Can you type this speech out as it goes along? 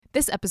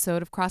This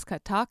episode of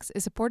Crosscut Talks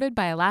is supported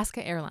by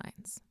Alaska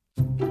Airlines.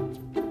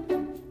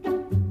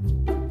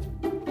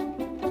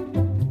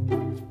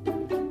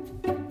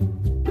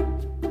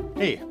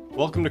 Hey,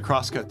 welcome to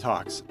Crosscut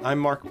Talks. I'm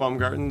Mark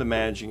Baumgarten, the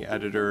managing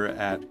editor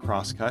at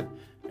Crosscut,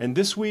 and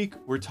this week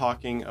we're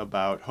talking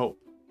about hope.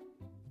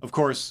 Of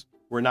course,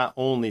 we're not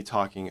only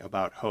talking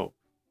about hope,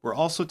 we're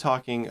also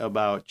talking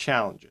about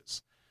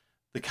challenges,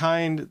 the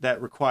kind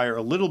that require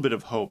a little bit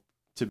of hope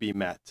to be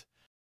met.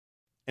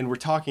 And we're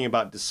talking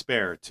about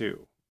despair,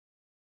 too.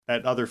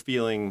 That other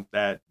feeling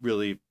that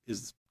really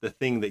is the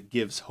thing that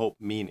gives hope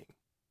meaning.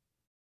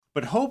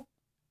 But hope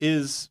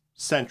is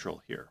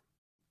central here.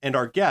 And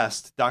our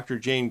guest, Dr.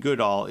 Jane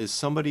Goodall, is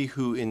somebody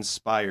who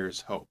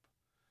inspires hope.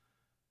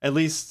 At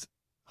least,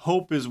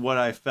 hope is what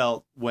I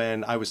felt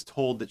when I was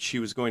told that she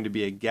was going to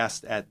be a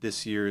guest at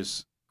this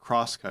year's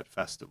Crosscut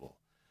Festival.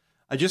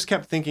 I just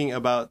kept thinking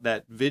about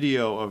that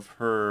video of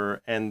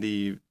her and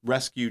the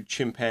rescued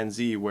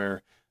chimpanzee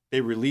where they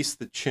release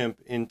the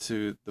chimp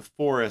into the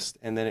forest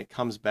and then it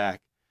comes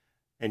back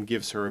and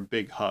gives her a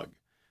big hug.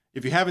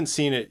 If you haven't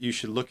seen it, you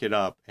should look it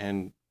up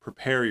and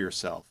prepare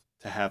yourself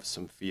to have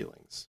some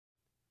feelings.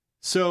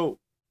 So,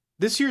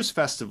 this year's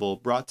festival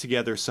brought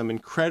together some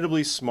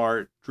incredibly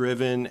smart,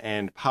 driven,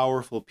 and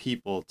powerful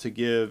people to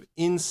give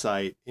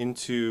insight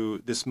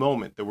into this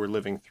moment that we're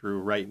living through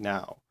right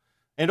now,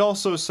 and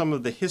also some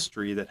of the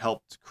history that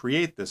helped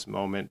create this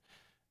moment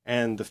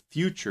and the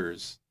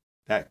futures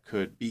that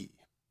could be.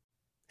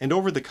 And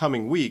over the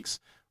coming weeks,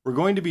 we're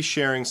going to be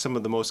sharing some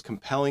of the most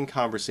compelling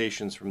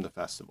conversations from the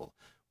festival,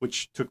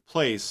 which took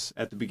place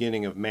at the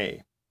beginning of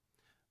May.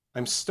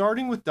 I'm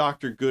starting with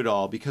Dr.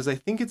 Goodall because I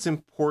think it's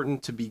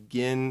important to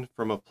begin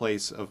from a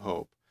place of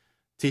hope,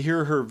 to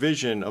hear her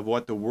vision of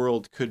what the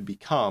world could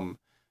become,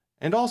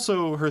 and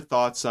also her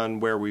thoughts on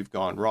where we've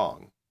gone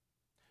wrong.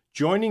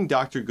 Joining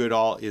Dr.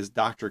 Goodall is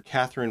Dr.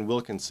 Catherine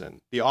Wilkinson,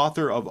 the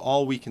author of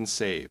All We Can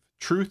Save: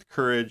 Truth,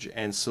 Courage,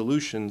 and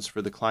Solutions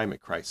for the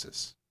Climate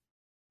Crisis.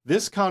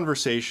 This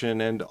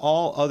conversation and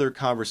all other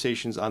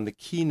conversations on the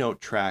keynote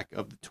track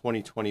of the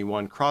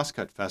 2021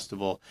 Crosscut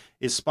Festival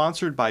is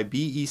sponsored by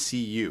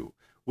BECU,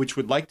 which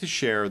would like to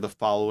share the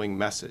following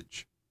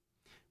message.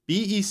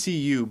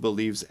 BECU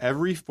believes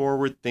every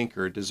forward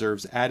thinker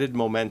deserves added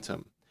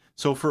momentum,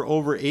 so for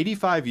over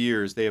 85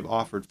 years they have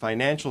offered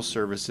financial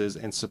services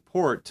and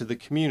support to the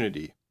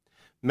community.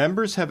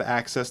 Members have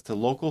access to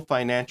local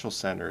financial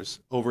centers,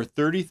 over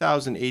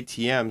 30,000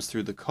 ATMs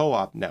through the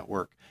co-op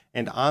network,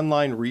 and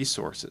online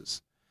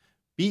resources.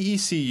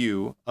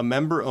 BECU, a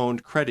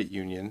member-owned credit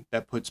union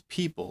that puts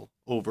people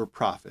over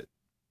profit.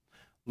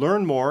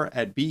 Learn more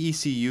at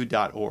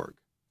becu.org,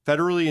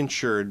 federally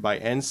insured by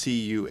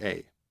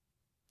NCUA.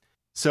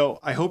 So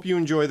I hope you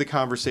enjoy the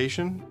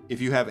conversation. If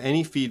you have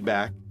any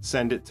feedback,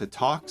 send it to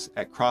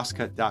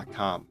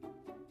talks@crosscut.com.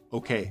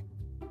 Okay,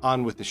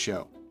 on with the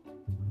show.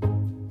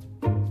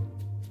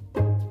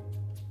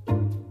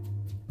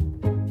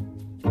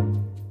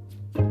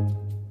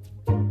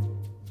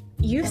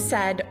 You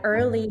said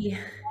early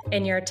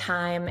in your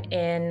time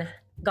in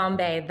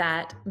Gombe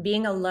that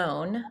being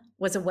alone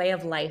was a way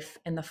of life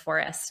in the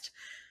forest.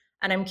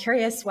 And I'm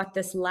curious what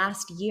this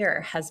last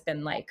year has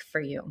been like for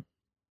you.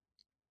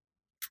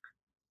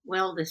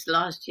 Well, this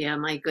last year,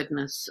 my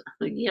goodness,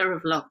 a year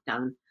of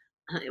lockdown.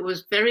 It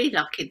was very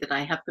lucky that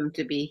I happened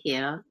to be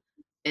here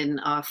in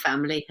our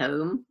family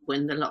home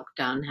when the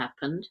lockdown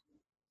happened.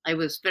 I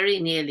was very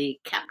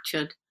nearly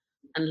captured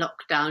and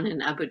locked down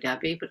in Abu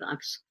Dhabi, but I'm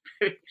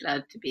very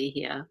glad to be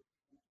here.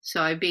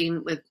 So I've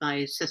been with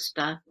my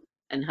sister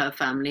and her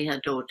family, her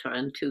daughter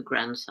and 2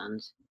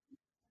 grandsons.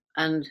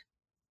 And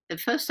at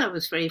first I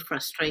was very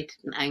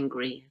frustrated and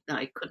angry that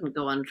I couldn't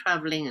go on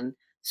traveling and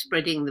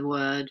spreading the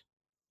word.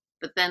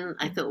 But then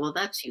I thought, well,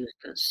 that's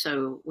useless.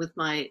 So with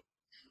my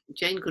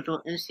Jane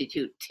Goodall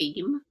Institute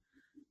team,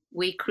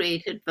 we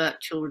created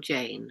Virtual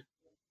Jane.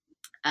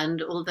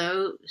 And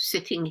although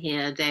sitting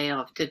here day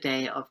after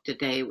day after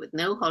day with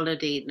no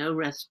holiday, no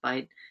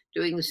respite,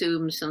 doing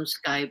Zooms and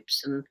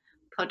Skypes and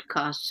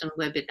podcasts and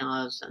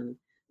webinars and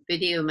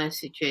video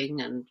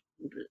messaging and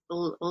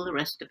all the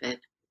rest of it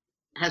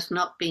has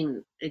not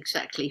been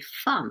exactly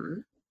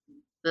fun,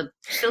 the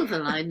silver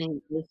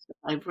lining is that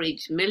I've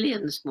reached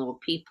millions more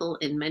people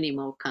in many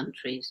more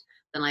countries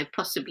than I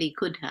possibly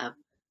could have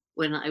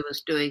when I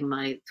was doing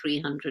my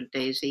 300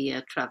 days a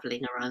year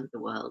traveling around the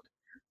world.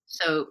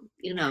 So,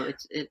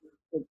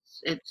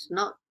 it's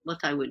not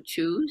what I would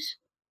choose,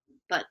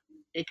 but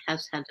it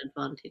has had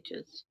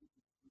advantages.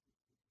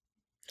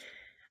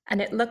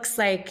 And it looks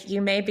like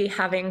you may be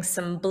having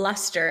some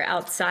bluster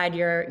outside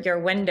your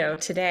window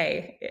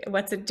today.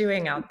 What's it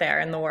doing out there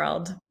in the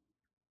world?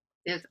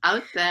 Yes,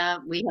 out there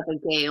we have a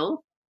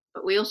gale,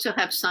 but we also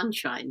have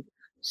sunshine.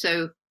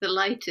 So the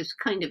light is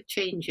kind of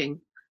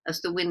changing as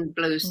the wind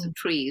blows the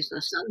trees, and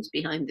the sun's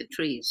behind the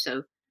trees.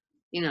 So,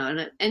 and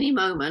at any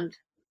moment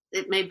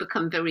it may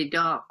become very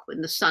dark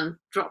when the sun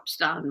drops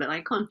down, but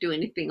I can't do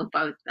anything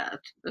about that.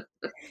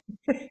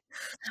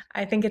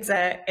 I think it's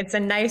a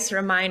nice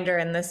reminder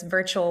in this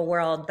virtual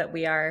world that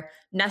we are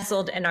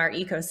nestled in our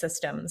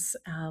ecosystems,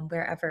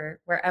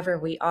 wherever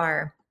we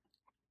are.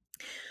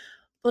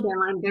 Well,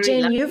 Yeah, I'm very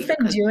Jane, lucky you've been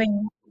because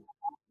doing.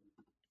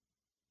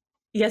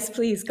 Yes,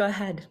 please go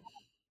ahead.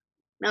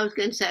 I was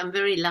going to say I'm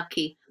very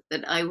lucky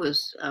that I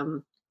was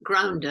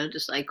grounded,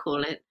 as I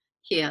call it,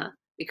 here,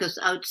 because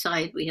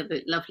outside we have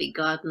a lovely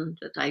garden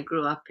that I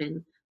grew up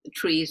in. The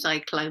trees I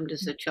climbed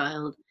as a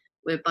child.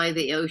 We're by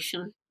the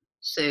ocean,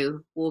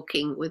 so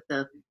walking with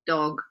the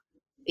dog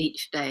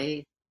each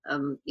day.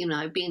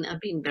 I've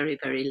been very,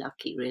 very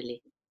lucky,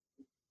 really.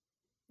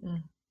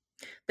 Mm.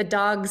 The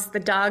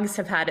dogs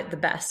have had it the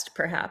best,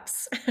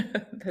 perhaps,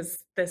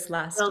 this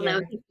last Well, no,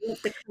 year. he's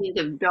not the kind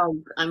of dog.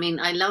 I mean,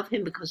 I love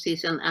him because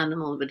he's an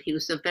animal, but he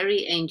was a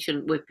very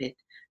ancient whippet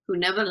who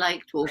never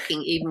liked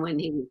walking, even when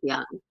he was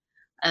young.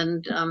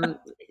 And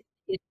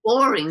he's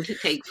boring to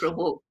take for a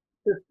walk.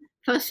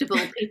 First of all,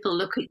 people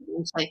look at you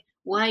and say,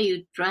 "Why are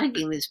you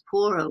dragging this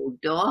poor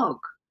old dog?"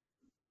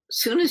 As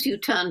soon as you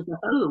turn to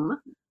home,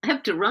 I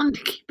have to run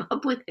to keep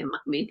up with him. I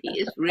mean,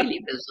 he is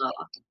really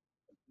bizarre.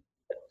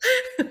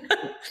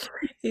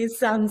 He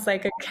sounds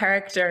like a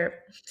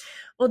character.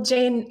 Well,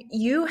 Jane,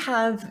 you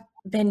have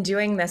been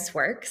doing this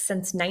work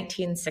since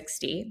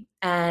 1960,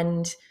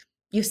 and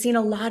you've seen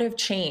a lot of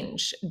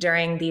change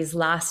during these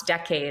last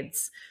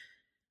decades.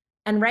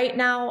 And right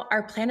now,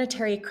 our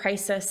planetary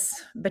crisis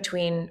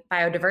between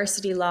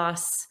biodiversity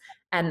loss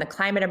and the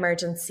climate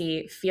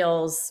emergency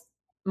feels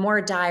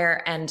more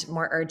dire and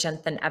more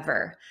urgent than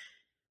ever.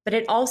 But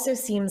it also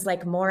seems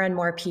like more and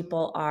more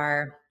people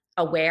are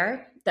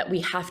aware that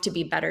we have to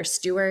be better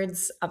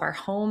stewards of our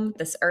home,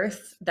 this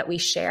earth that we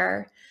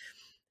share.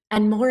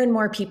 And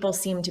more people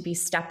seem to be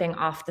stepping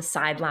off the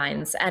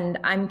sidelines. And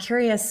I'm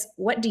curious,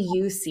 what do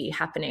you see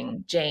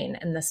happening, Jane,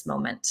 in this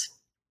moment?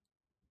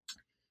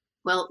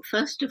 Well,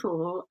 first of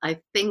all, I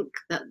think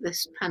that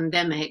this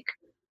pandemic,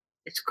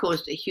 it's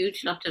caused a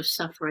huge lot of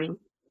suffering.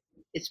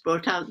 It's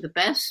brought out the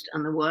best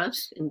and the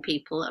worst in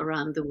people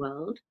around the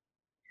world.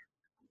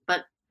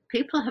 But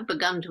people have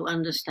begun to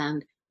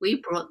understand we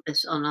brought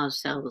this on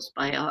ourselves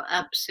by our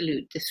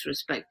absolute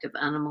disrespect of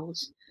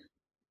animals,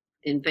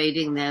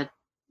 invading their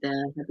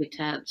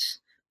habitats,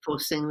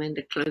 forcing them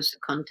into closer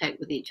contact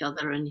with each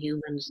other and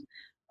humans,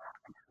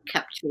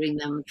 capturing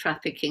them,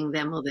 trafficking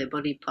them or their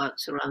body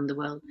parts around the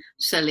world,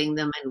 selling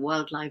them in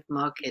wildlife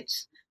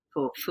markets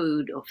for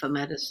food or for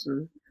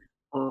medicine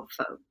or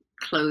for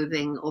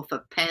clothing or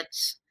for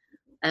pets.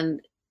 And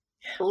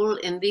all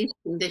in these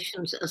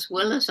conditions, as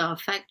well as our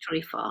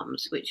factory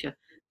farms, which are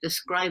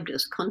described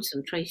as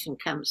concentration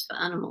camps for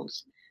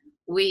animals,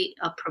 we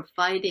are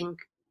providing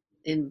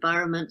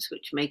environments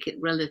which make it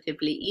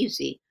relatively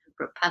easy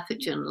for a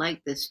pathogen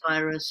like this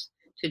virus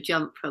to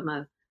jump from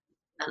an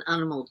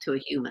animal to a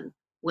human,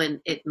 when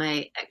it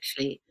may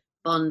actually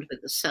bond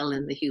with the cell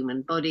in the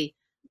human body,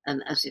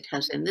 and as it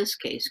has in this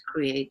case,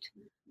 create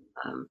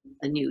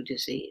a new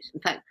disease. In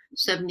fact,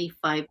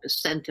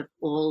 75% of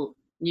all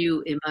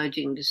new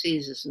emerging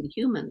diseases in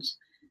humans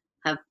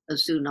have a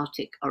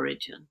zoonotic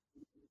origin.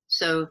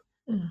 So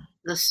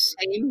the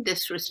same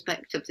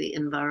disrespect of the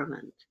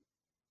environment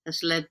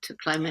has led to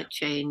climate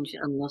change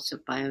and loss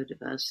of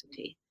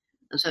biodiversity.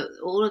 And so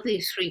all of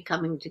these three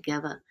coming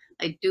together,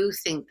 I do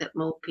think that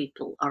more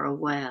people are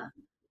aware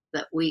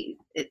that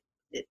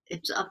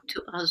it's up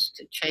to us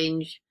to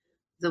change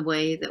the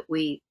way that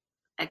we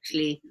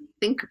actually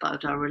think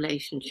about our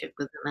relationship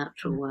with the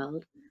natural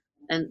world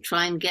and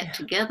try and get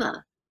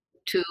together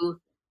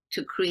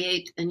to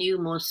create a new,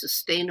 more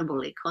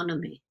sustainable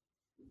economy.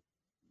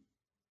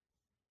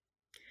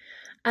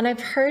 And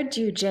I've heard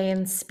you,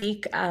 Jane,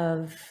 speak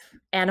of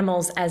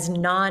animals as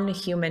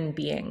non-human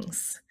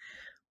beings.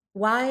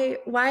 Why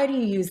do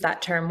you use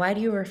that term? Why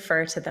do you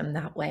refer to them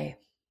that way?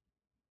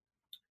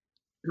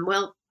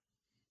 Well,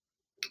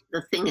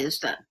 the thing is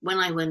that when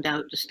I went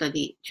out to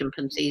study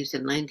chimpanzees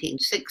in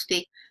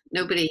 1960,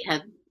 nobody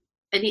had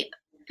any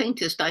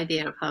faintest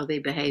idea of how they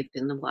behaved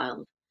in the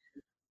wild.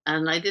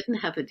 And I didn't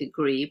have a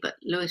degree, but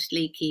Louis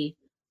Leakey,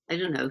 I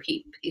don't know,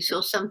 he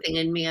saw something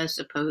in me, I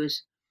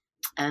suppose,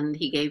 and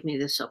he gave me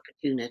this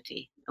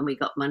opportunity. And we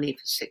got money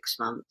for 6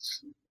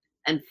 months.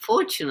 And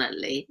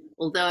fortunately,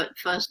 although at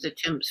first the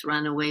chimps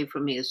ran away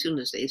from me as soon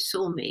as they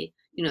saw me,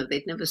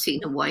 they'd never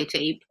seen a white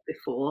ape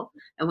before,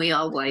 and we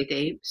are white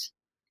apes.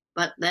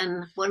 But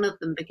then one of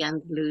them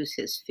began to lose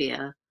his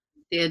fear.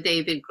 Dear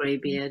David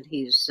Greybeard,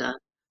 he's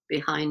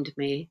behind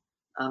me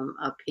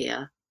up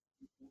here.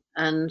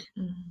 And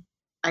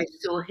I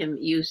saw him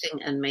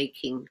using and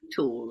making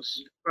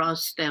tools,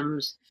 grass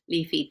stems,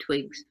 leafy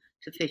twigs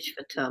to fish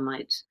for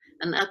termites.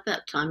 And at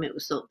that time, it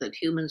was thought that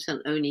humans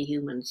and only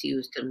humans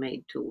used and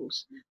made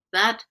tools.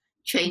 That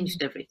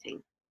changed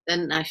everything.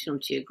 Then National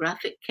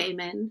Geographic came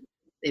in.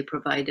 They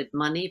provided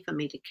money for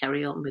me to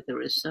carry on with the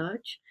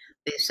research.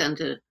 They sent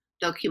a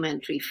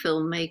documentary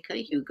filmmaker,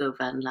 Hugo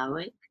van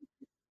Lauwijk.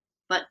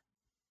 But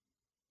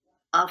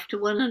after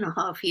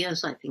 1.5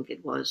 years, I think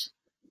it was,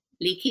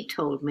 Leakey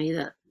told me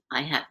that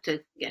I had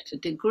to get a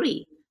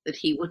degree, that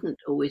he wouldn't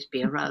always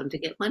be around to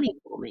get money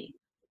for me.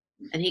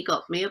 And he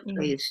got me a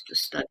place to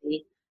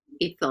study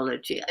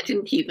ethology. I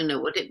didn't even know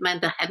what it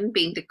meant. I hadn't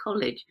been to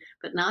college,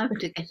 but now I'm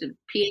to get a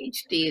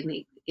PhD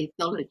in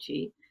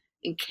ethology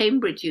in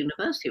Cambridge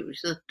University,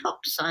 which is a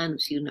top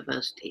science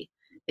university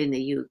in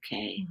the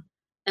UK.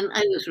 And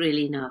I was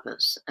really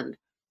nervous. And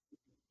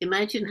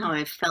imagine how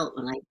I felt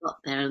when I got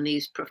there, and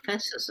these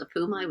professors, of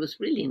whom I was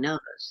really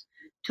nervous,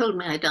 told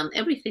me I'd done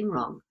everything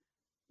wrong.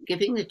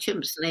 Giving the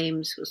chimps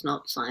names was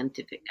not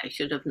scientific. I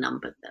should have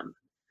numbered them.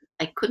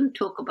 I couldn't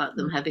talk about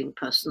them having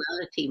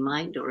personality,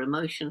 mind, or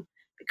emotion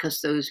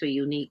because those were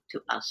unique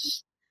to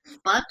us.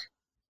 But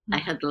I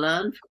had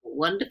learned from a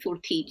wonderful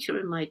teacher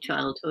in my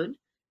childhood,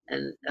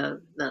 and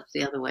that's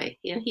the other way.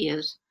 Here he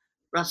is,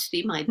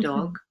 Rusty, my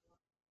dog.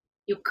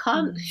 You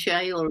can't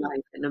share your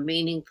life in a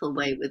meaningful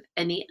way with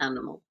any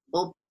animal,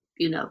 or,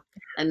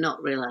 and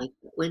not realize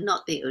that we're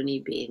not the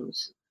only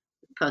beings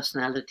with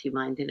personality,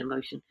 mind, and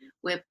emotion.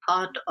 We're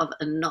part of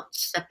and not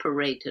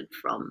separated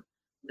from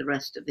the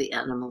rest of the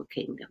animal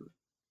kingdom.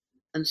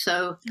 And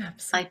so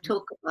I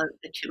talk about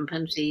the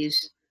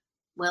chimpanzees,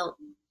 well,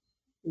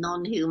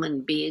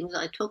 non-human beings.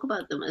 I talk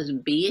about them as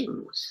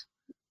beings.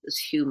 There's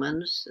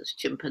humans, there's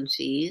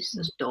chimpanzees,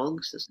 there's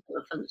dogs, there's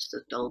elephants,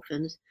 there's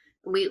dolphins.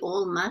 And we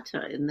all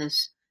matter in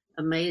this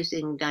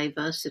amazing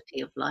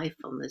diversity of life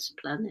on this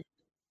planet.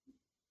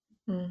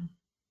 And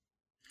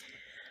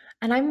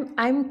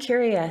I'm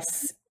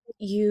curious,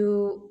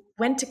 you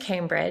went to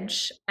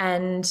Cambridge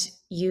and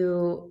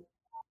you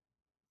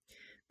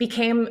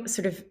became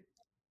sort of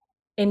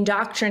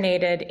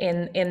indoctrinated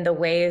in the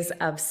ways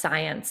of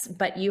science,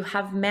 but you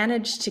have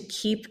managed to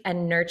keep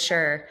and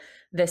nurture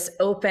this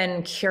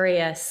open,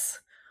 curious,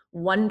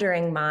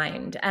 wondering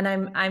mind. And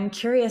I'm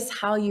curious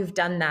how you've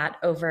done that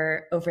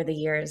over the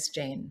years,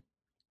 Jane.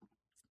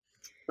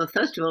 Well,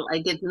 first of all, I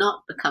did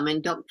not become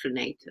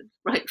indoctrinated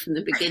right from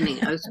the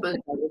beginning. I was supposed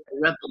to be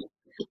a rebel.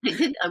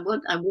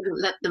 I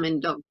wouldn't let them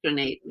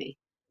indoctrinate me.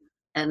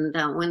 And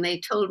when they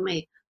told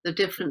me the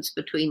difference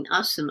between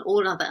us and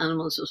all other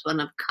animals was one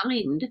of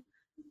kind,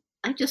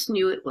 I just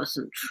knew it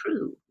wasn't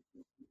true.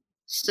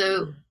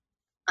 So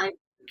I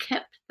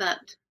kept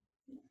that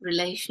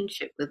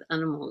relationship with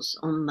animals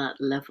on that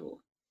level,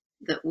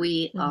 that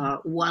we are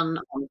one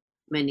of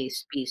many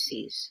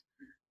species.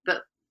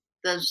 But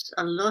there's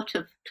a lot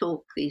of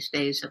talk these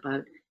days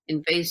about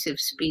invasive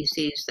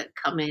species that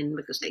come in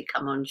because they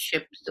come on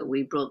ships, or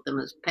we brought them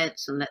as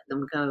pets and let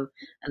them go,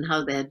 and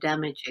how they're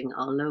damaging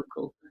our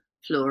local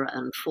flora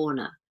and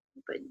fauna.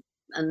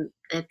 And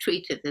they're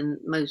treated in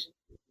most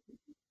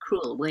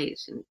cruel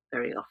ways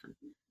very often.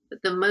 But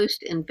the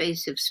most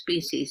invasive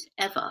species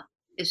ever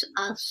is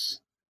us.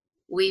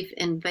 We've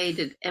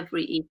invaded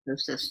every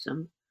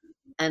ecosystem.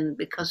 And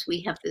because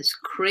we have this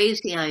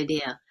crazy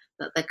idea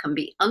that there can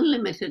be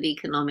unlimited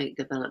economic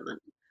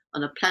development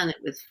on a planet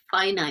with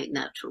finite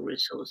natural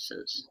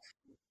resources,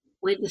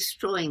 we're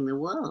destroying the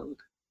world.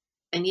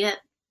 And yet,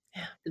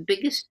 the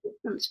biggest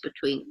difference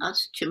between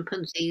us,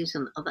 chimpanzees,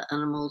 and other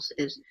animals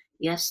is,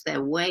 yes,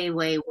 they're way,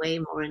 way, way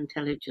more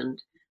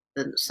intelligent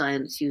than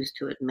science used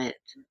to admit.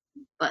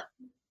 But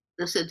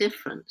there's a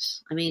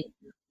difference. I mean,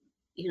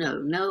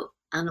 no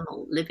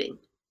animal living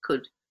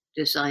could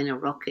design a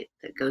rocket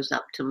that goes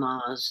up to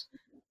Mars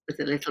with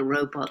a little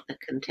robot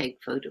that can take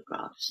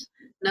photographs.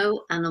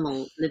 No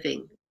animal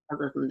living,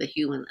 other than the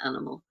human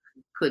animal,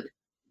 could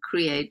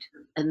create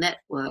a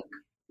network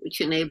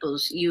which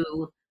enables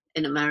you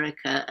in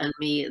America and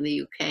me in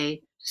the UK to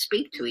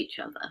speak to each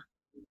other.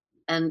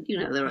 And,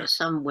 there are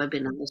some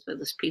webinars where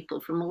there's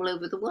people from all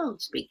over the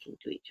world speaking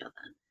to each other.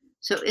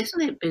 So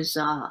isn't it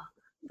bizarre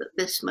that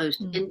this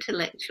most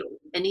intellectual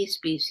any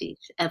species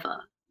ever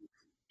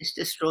is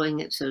destroying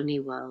its only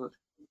world?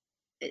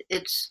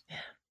 It's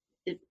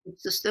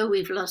as though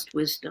we've lost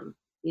wisdom.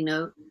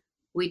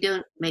 We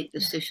don't make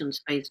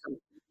decisions based on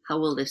how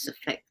will this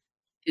affect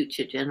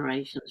future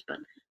generations, but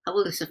how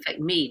will this affect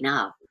me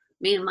now,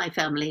 me and my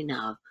family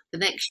now, the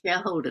next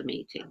shareholder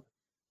meeting,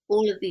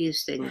 all of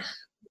these things.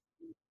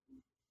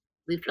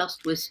 We've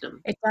lost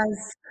wisdom.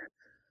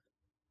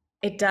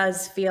 It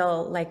does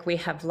feel like we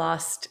have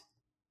lost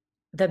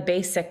the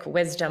basic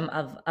wisdom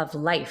of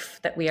life,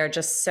 that we are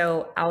just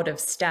so out of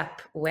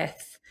step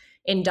with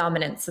in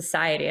dominant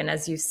society. And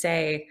as you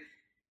say,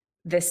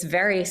 this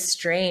very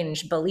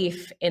strange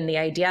belief in the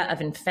idea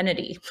of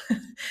infinity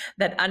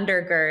that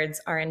undergirds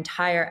our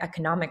entire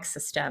economic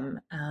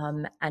system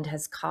and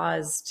has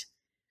caused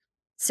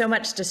so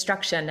much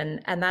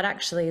destruction. And that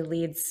actually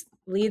leads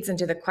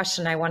into the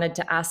question I wanted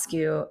to ask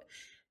you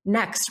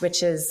next,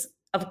 which is,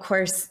 of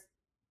course,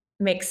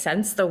 makes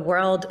sense. The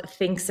world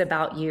thinks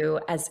about you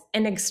as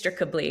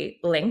inextricably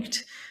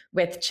linked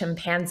with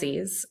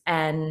chimpanzees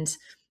and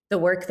the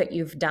work that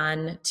you've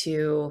done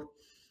to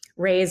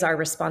raise our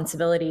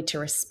responsibility to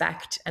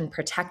respect and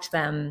protect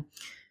them.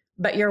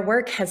 But your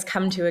work has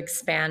come to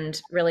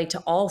expand really to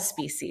all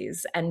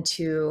species and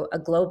to a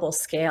global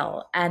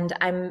scale. And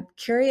I'm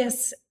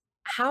curious,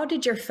 how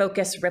did your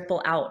focus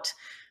ripple out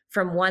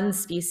from one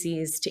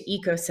species to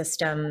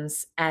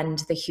ecosystems and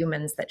the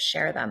humans that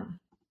share them?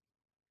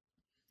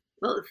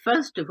 Well,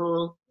 first of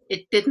all,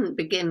 it didn't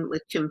begin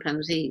with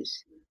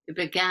chimpanzees. It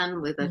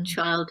began with a Mm,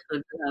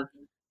 childhood love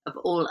of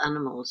all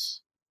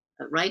animals.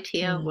 Right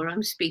here, mm, where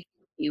I'm speaking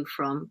to you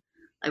from,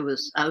 I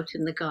was out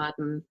in the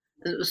garden.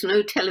 There was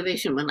no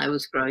television when I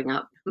was growing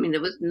up. I mean,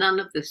 there was none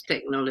of this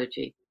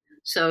technology.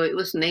 So it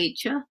was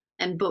nature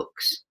and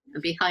books.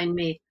 And behind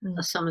me mm,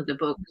 are some of the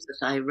books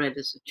that I read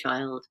as a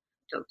child,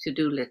 Dr.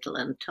 Dolittle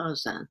and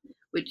Tarzan,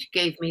 which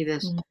gave me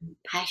this mm,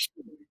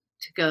 passion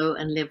to go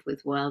and live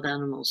with wild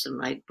animals and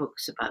write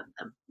books about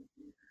them.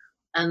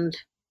 And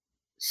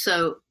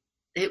so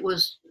it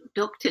was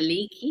Dr.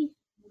 Leakey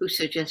who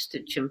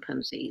suggested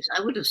chimpanzees.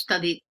 I would have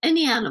studied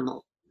any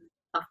animal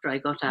after I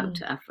got out mm,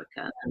 to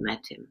Africa and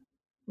met him.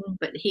 mm,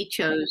 But he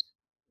chose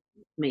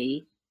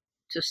me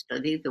to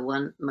study the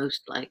one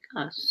most like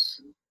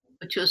us,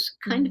 which was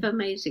kind of mm.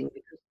 amazing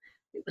because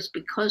it was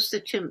because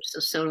the chimps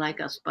are so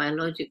like us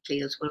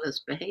biologically as well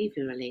as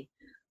behaviorally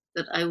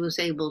that I was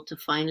able to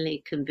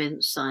finally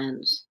convince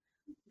science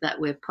that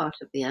we're part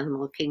of the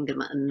animal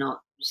kingdom and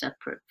not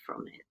separate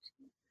from it.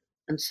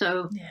 And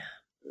so, Yeah.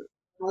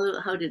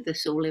 how did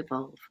this all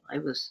evolve? I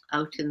was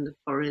out in the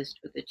forest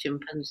with the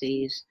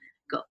chimpanzees,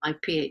 got my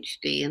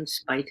PhD in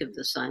spite of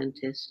the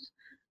scientists.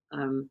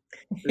 Um,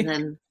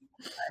 then,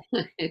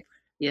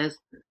 yes,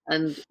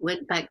 and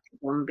went back to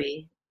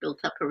Gombe, built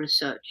up a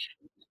research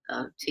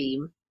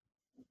team,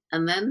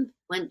 and then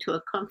went to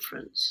a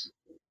conference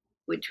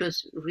which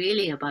was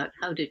really about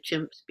how do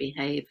chimps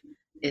behave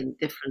in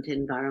different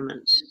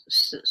environments,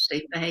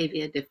 safe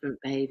behavior, different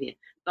behavior.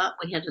 But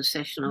we had a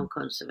session on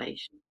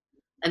conservation,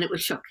 and it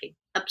was shocking,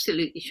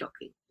 absolutely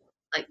shocking.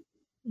 Like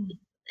Mm,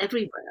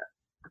 everywhere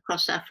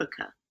across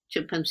Africa,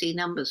 chimpanzee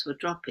numbers were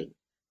dropping,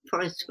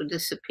 forests were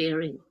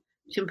disappearing,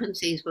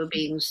 chimpanzees were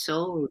being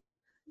sold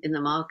in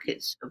the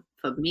markets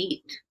for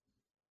meat.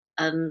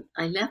 And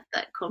I left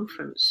that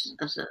conference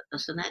as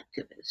an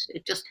activist.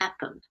 It just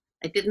happened.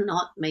 I did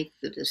not make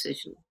the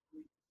decision.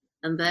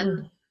 And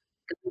then mm,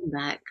 going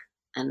back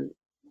and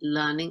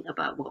learning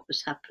about what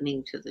was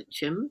happening to the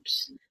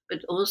chimps,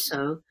 but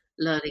also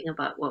learning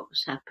about what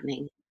was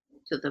happening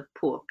to the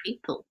poor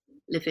people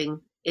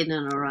living in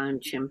and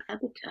around chimp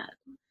habitat.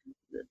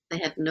 They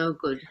had no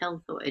good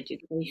health or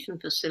education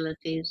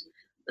facilities.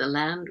 The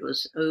land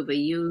was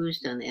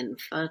overused and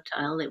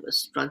infertile. It was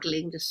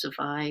struggling to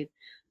survive.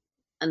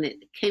 And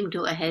it came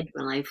to a head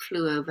when I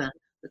flew over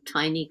the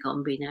tiny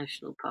Gombe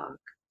National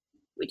Park,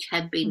 which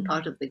had been mm,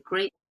 part of the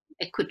great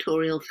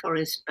equatorial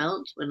forest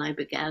belt when I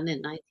began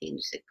in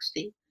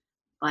 1960.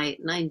 By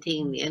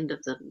the end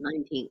of the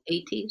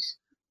 1980s,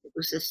 it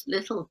was this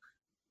little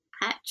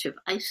patch of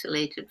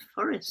isolated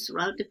forest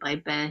surrounded by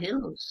bare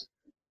hills.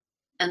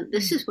 And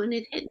this mm, is when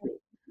it hit me.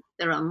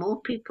 There are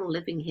more people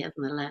living here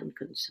than the land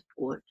can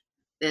support.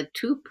 They're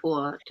too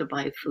poor to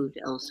buy food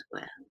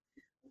elsewhere.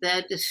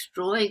 They're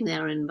destroying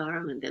their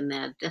environment in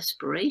their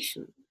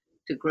desperation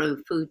to grow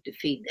food to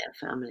feed their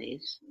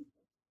families.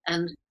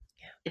 And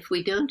if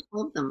we don't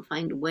help them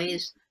find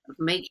ways of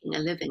making a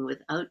living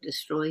without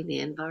destroying the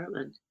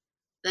environment,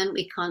 then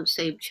we can't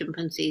save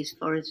chimpanzees,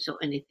 forests, or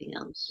anything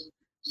else.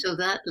 So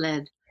that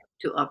led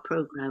to our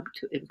program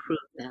to improve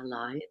their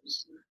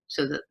lives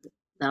so that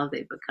now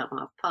they become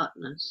our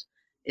partners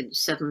in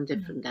 7 mm.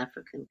 different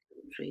African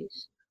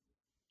countries.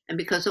 And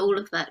because all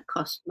of that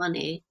costs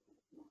money,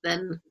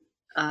 then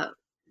uh,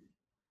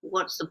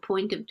 what's the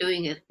point of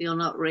doing it if you're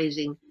not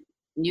raising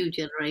new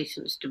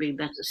generations to be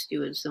better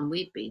stewards than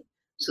we've been?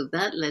 So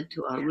that led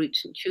to our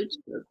Roots and Shoots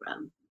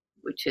program,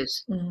 which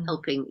is Mm.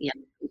 helping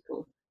young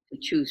people to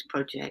choose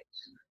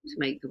projects to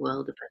make the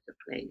world a better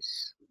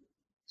place.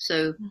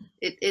 So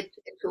it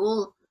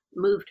all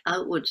moved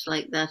outwards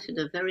like that in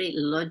a very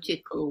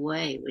logical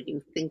way when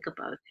you think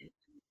about it.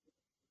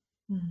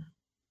 Mm.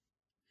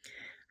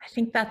 I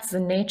think that's the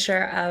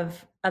nature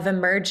of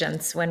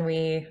emergence when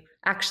we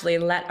actually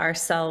let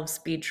ourselves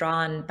be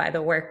drawn by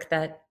the work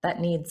that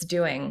needs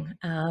doing.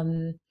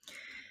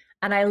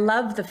 And I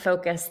love the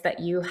focus that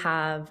you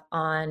have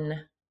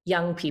on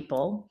young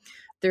people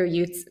through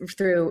youth,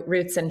 through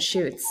Roots and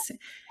Shoots.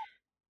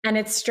 And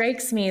it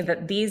strikes me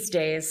that these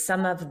days,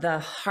 some of the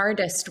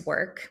hardest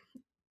work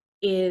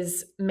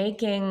is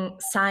making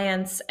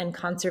science and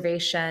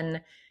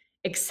conservation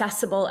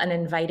accessible and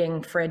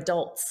inviting for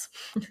adults.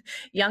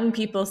 Young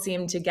people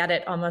seem to get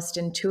it almost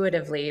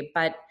intuitively,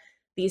 but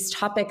these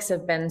topics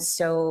have been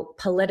so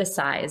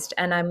politicized,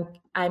 and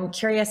I'm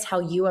curious how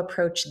you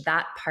approach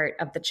that part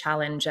of the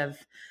challenge of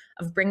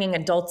bringing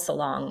adults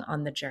along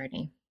on the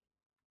journey.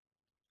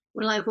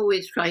 Well, I've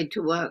always tried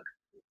to work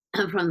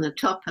from the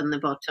top and the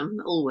bottom,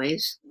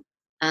 always.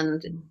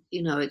 And,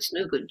 it's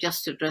no good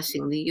just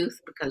addressing the youth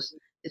because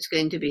it's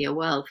going to be a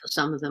while for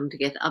some of them to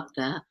get up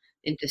there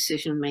in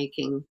decision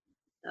making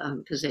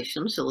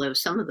positions, although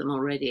some of them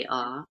already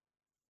are.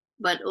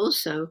 But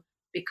also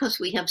because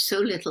we have so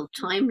little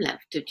time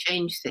left to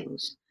change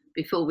things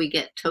before we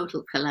get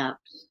total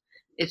collapse,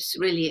 it's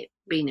really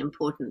been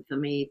important for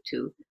me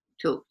to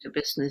talk to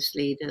business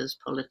leaders,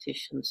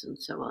 politicians,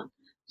 and so on.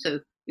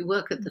 So You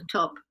work at the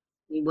top,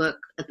 you work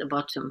at the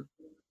bottom.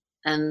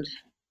 And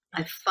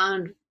I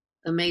found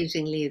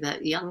amazingly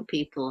that young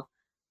people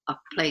are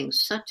playing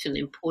such an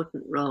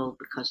important role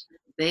because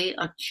they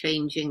are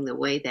changing the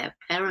way their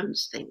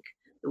parents think,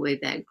 the way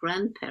their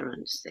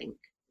grandparents think.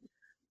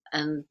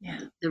 And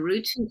the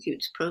Roots and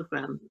Shoots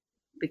program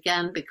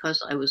began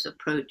because I was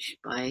approached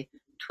by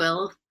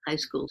 12 high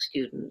school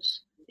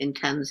students in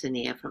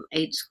Tanzania from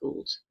 8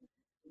 schools.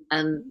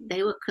 And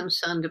they were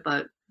concerned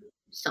about,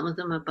 some of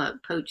them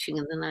about poaching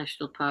in the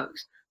national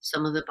parks,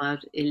 some of them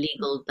about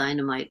illegal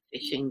dynamite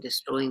fishing,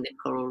 destroying the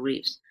coral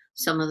reefs,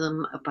 some of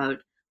them about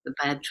the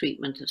bad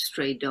treatment of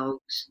stray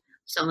dogs,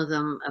 some of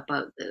them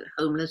about the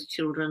homeless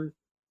children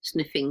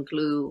sniffing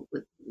glue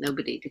with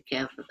nobody to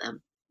care for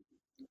them.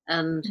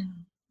 And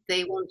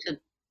they wanted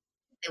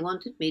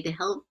me to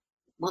help.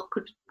 What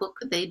could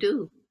they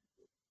do?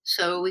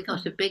 So we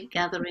got a big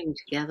gathering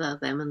together,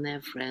 them and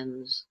their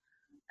friends,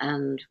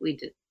 and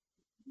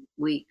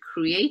we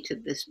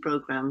created this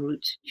program,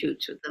 Roots and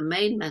Shoots, with the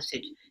main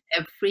message: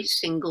 every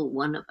single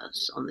one of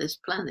us on this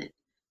planet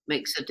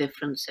makes a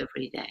difference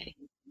every day.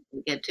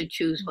 We get to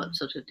choose what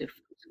sort of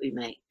difference we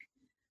make.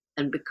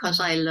 And because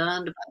I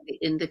learned about the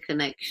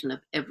interconnection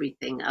of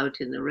everything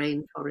out in the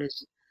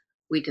rainforest,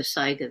 we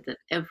decided that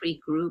every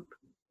group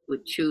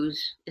would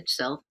choose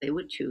itself. They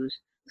would choose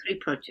 3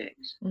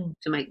 projects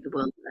to make the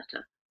world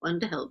better. One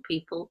to help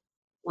people,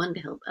 one to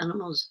help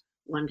animals,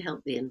 one to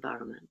help the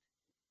environment.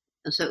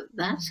 And so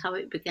that's how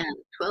it began.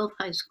 12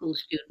 high school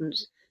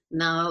students,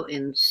 now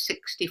in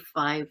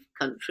 65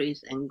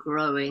 countries and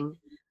growing,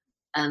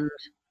 and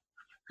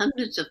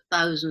hundreds of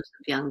thousands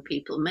of young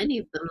people, many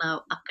of them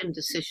now up in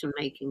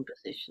decision-making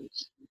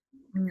positions,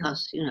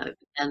 because, it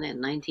began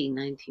in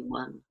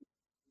 1991.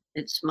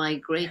 It's my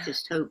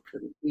greatest hope for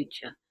the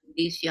future.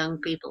 These young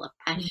people are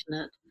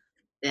passionate.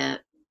 They're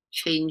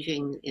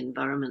changing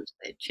environments.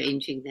 They're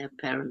changing their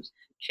parents,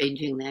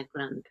 changing their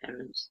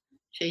grandparents,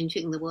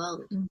 changing the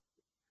world.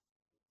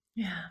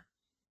 Yeah.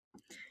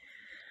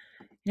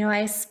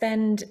 I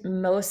spend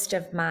most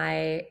of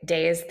my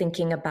days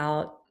thinking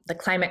about the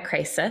climate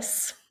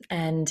crisis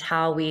and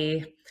how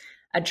we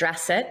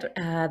address it,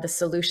 the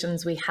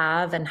solutions we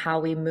have, and how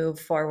we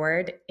move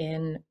forward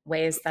in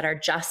ways that are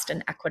just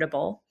and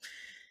equitable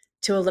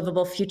to a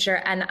livable future.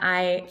 And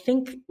I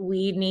think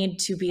we need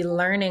to be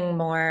learning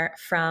more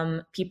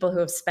from people who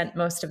have spent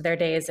most of their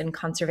days in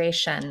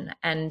conservation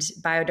and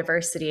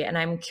biodiversity. And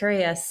I'm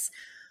curious,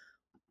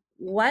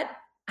 what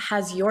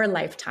has your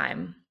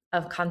lifetime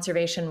of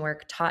conservation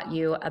work taught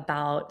you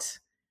about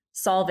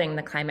solving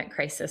the climate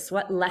crisis?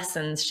 What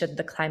lessons should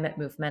the climate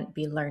movement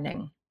be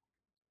learning?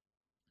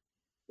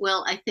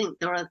 Well, I think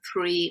there are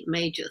 3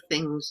 major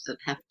things that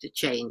have to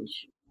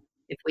change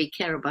if we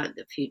care about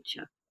the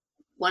future.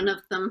 One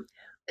of them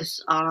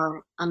is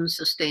our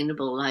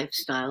unsustainable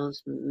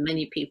lifestyles.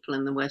 Many people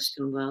in the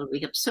Western world,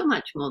 we have so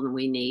much more than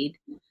we need,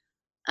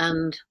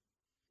 and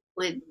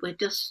we're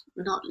just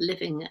not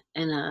living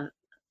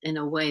in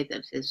a way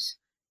that is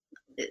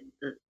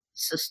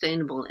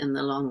sustainable in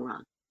the long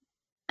run.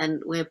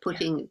 And we're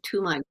putting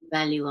too much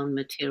value on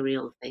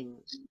material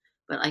things.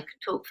 But I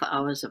could talk for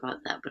hours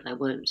about that, but I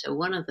won't. So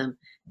one of them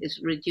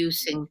is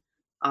reducing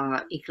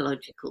our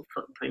ecological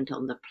footprint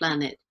on the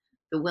planet,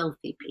 the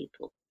wealthy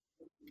people.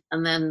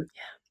 And then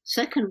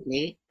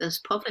secondly, there's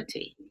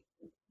poverty.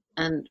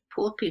 And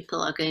poor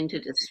people are going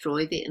to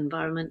destroy the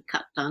environment,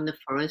 cut down the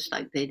forest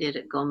like they did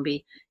at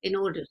Gombe in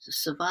order to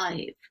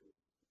survive.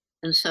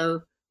 And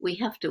so we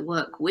have to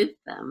work with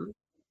them,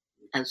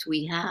 as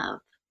we have,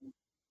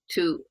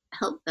 to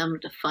help them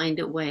to find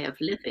a way of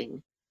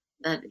living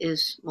that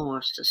is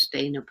more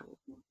sustainable.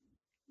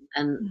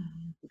 And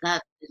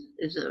that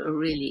is a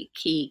really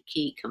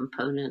key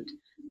component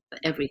for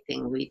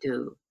everything we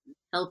do,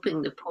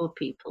 helping the poor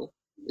people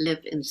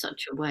live in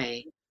such a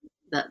way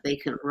that they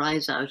can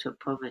rise out of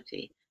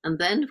poverty. And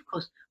then, of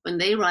course, when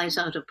they rise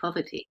out of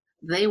poverty,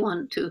 they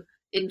want to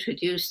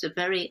introduce the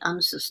very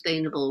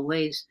unsustainable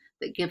ways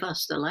that give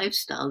us the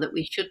lifestyle that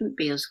we shouldn't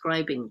be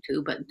ascribing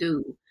to, but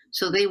do.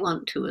 So they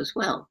want to as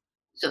well.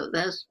 So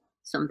there's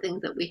something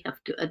that we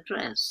have to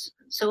address.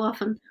 So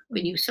often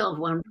when you solve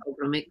one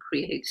problem, it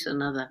creates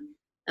another.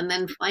 And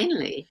then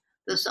finally,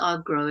 there's our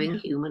growing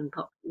human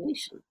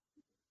population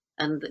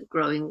and the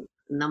growing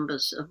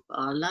numbers of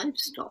our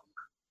livestock.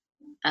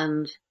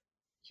 And,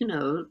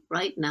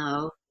 right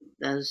now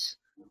there's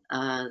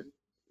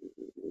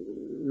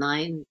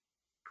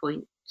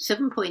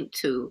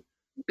 7.2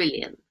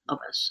 billion of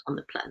us on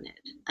the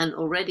planet. And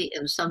already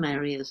in some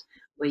areas,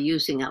 we're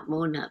using up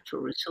more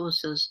natural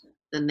resources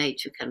than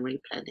nature can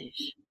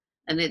replenish.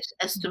 And it's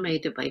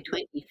estimated by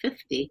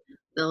 2050,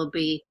 there'll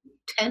be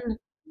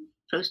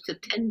close to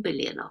 10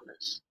 billion of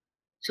us.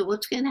 So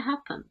what's going to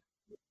happen?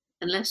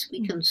 Unless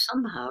we can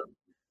somehow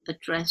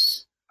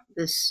address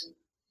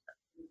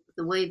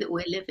the way that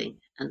we're living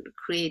and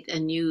create a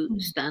new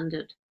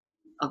standard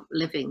of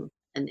living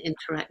and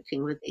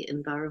interacting with the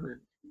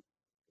environment.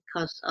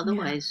 Because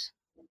otherwise,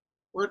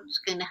 what's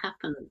going to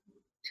happen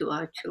to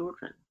our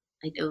children?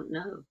 I don't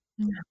know.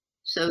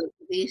 So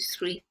these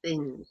 3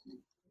 things,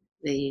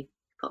 the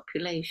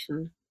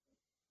population,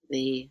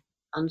 the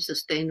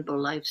unsustainable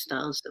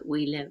lifestyles that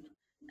we live,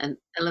 and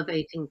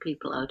elevating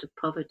people out of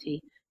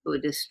poverty who are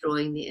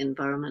destroying the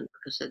environment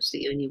because that's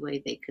the only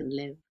way they can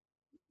live.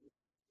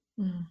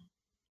 Mm.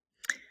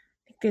 I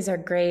think these are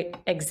great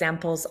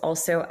examples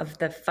also of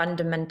the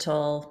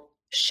fundamental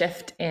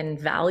shift in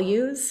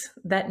values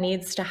that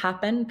needs to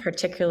happen,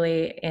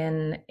 particularly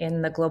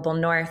in the global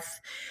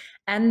north,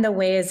 and the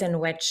ways in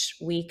which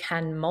we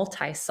can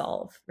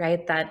multi-solve,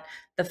 right? That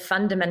the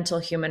fundamental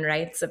human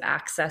rights of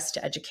access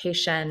to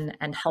education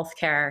and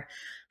healthcare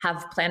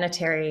have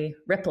planetary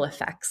ripple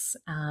effects,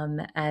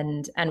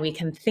 and we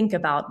can think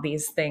about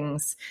these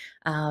things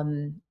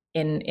in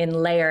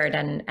layered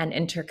and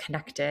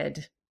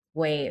interconnected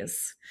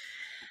ways.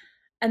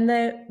 And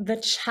the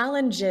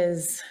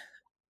challenges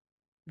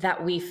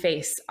that we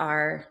face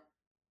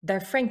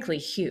they're frankly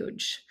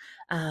huge.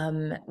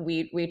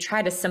 We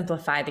try to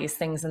simplify these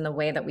things in the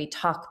way that we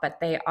talk, but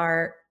they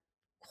are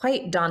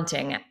quite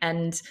daunting.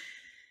 And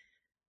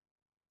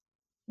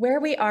where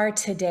we are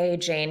today,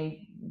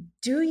 Jane,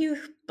 do you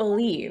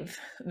believe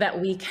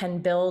that we can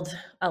build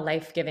a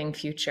life-giving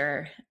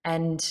future?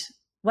 And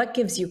what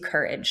gives you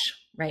courage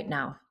right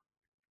now?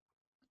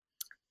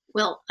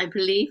 Well, I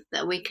believe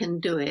that we can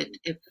do it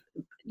if,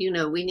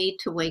 we need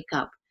to wake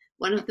up.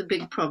 One of the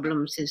big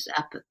problems is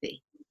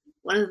apathy.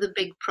 One of the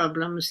big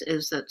problems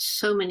is that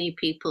so many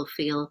people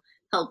feel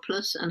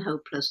helpless and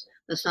hopeless.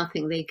 There's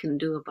nothing they can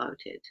do about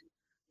it.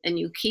 And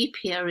you keep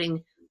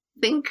hearing,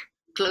 think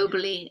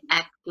globally,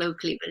 act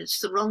locally, but it's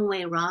the wrong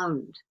way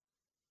around.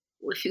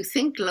 If you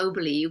think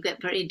globally, you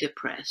get very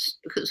depressed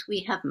because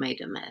we have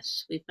made a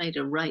mess. We've made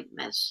a right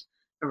mess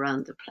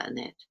around the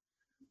planet.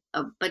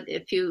 But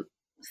if you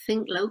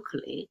think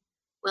locally,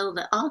 well,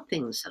 there are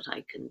things that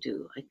I can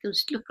do. I can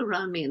look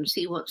around me and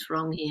see what's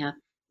wrong here,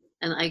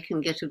 and I can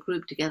get a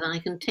group together and I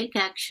can take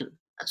action.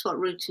 That's what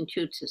Roots and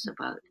Shoots is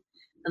about.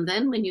 And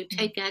then when you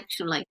take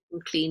action, like you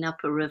can clean up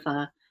a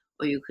river,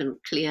 or you can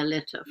clear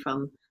litter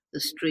from the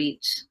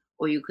streets,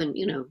 or you can,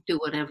 do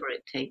whatever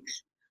it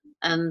takes.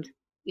 And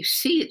you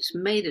see it's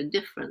made a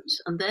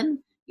difference. And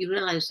then you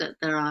realize that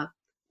there are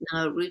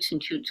now Roots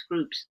and Shoots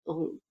groups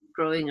all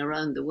growing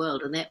around the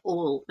world, and they're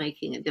all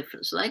making a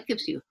difference. So that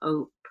gives you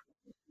hope.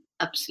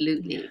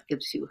 Absolutely, it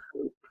gives you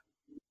hope.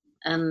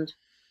 And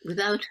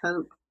without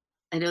hope,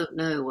 I don't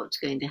know what's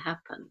going to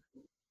happen.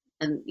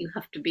 And you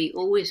have to be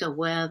always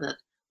aware that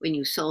when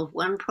you solve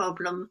one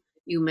problem,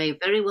 you may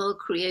very well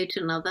create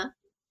another.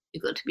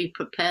 You've got to be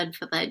prepared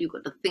for that. You've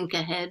got to think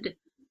ahead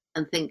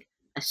and think,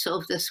 I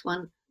solved this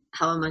one.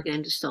 How am I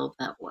going to solve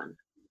that one?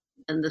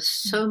 And there's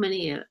so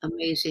many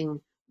amazing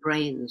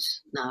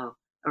brains now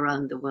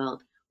around the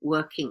world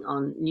working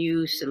on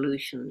new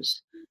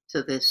solutions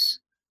to this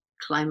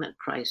climate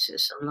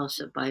crisis and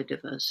loss of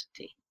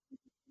biodiversity.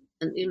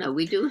 And,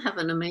 we do have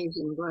an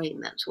amazing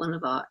brain. That's one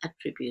of our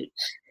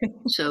attributes.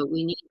 So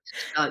we need to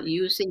start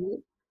using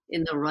it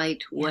in the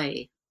right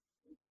way.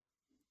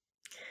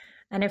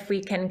 And if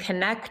we can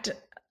connect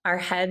our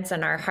heads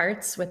and our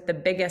hearts with the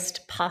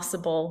biggest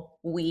possible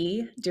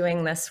we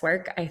doing this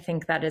work, I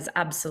think that is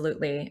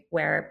absolutely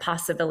where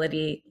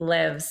possibility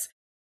lives.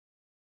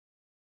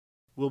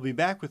 We'll be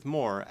back with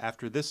more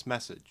after this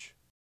message.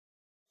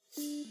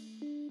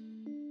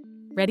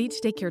 Ready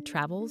to take your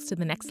travels to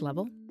the next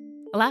level?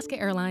 Alaska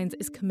Airlines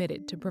is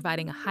committed to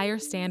providing a higher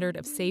standard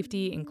of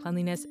safety and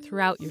cleanliness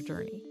throughout your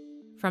journey.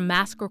 From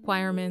mask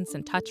requirements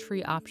and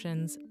touch-free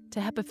options to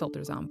HEPA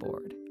filters on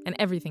board and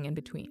everything in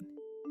between.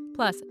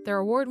 Plus, their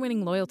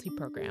award-winning loyalty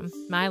program,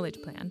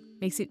 Mileage Plan,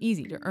 makes it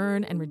easy to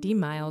earn and redeem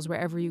miles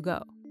wherever you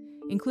go,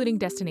 including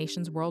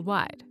destinations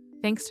worldwide,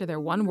 thanks to their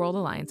One World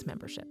Alliance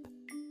membership.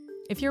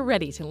 If you're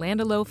ready to land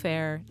a low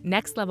fare,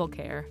 next-level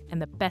care,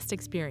 and the best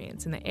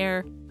experience in the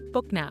air,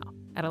 book now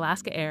at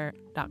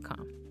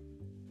alaskaair.com.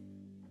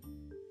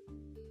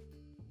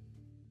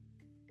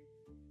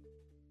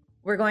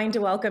 We're going to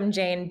welcome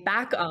Jane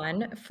back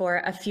on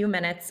for a few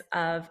minutes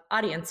of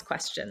audience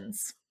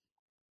questions.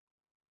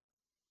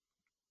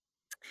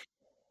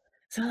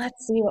 So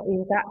let's see what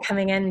we've got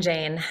coming in,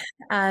 Jane.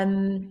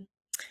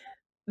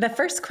 The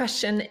first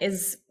question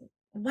is,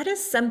 what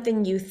is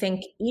something you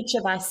think each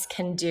of us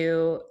can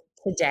do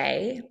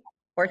today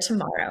or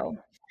tomorrow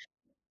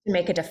to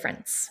make a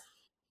difference?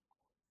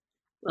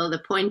 Well, the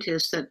point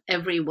is that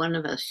every one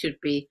of us should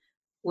be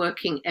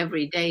working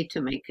every day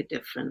to make a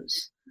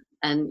difference.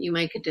 And you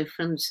make a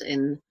difference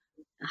in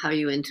how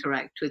you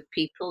interact with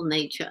people,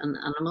 nature, and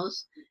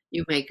animals.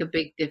 You make a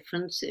big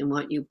difference in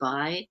what you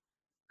buy,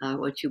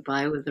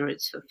 whether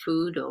it's for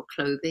food or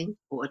clothing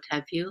or what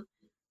have you,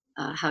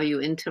 how you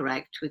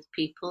interact with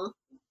people.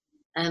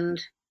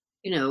 And,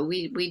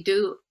 we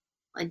do,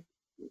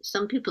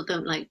 some people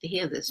don't like to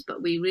hear this,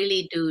 but we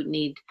really do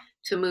need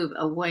to move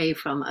away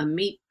from a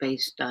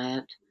meat-based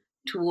diet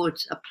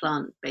towards a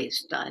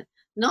plant-based diet.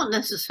 Not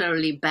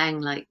necessarily bang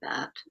like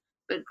that,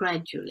 but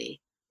gradually,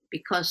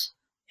 because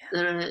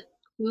there are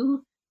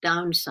two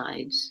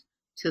downsides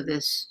to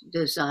this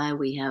desire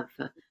we have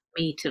for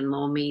meat and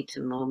more meat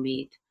and more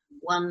meat.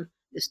 One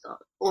is the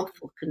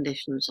awful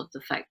conditions of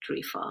the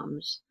factory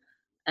farms,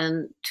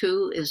 And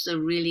two is the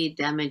really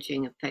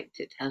damaging effect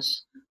it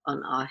has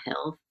on our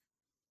health.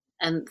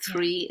 And Yeah.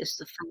 three is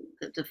the fact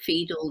that to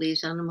feed all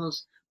these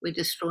animals, we're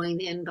destroying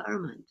the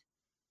environment.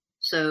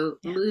 So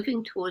Yeah.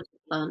 moving towards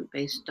a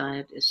plant-based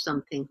diet is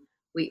something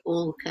we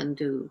all can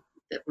do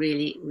that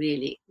really,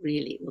 really,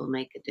 really will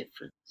make a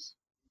difference.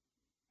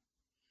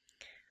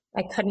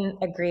 I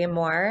couldn't agree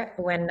more.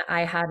 When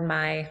I had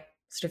my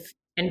sort of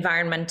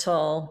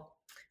environmental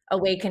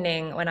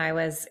awakening when I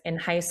was in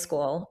high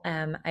school,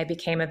 I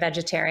became a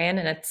vegetarian,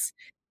 and it's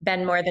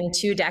been more than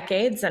 2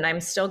 decades, and I'm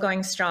still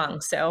going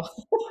strong. So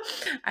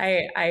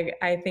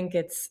I think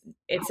it's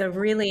a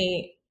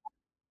really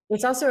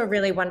it's also a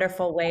really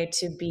wonderful way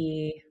to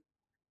be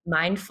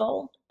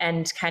mindful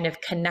and kind of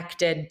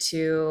connected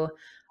to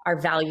our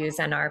values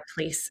and our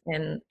place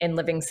in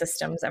living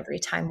systems every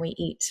time we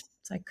eat.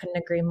 So I couldn't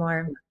agree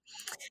more.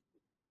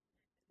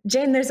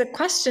 Jane, there's a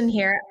question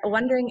here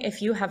wondering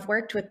if you have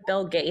worked with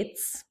Bill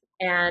Gates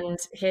and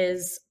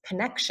his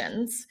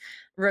connections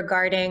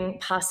regarding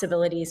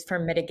possibilities for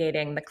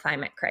mitigating the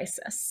climate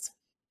crisis.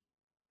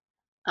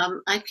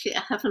 Actually,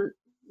 I haven't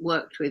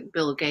worked with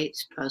Bill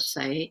Gates per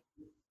se,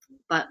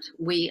 but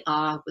we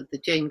are, with the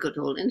Jane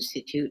Goodall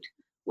Institute,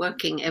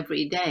 working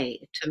every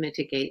day to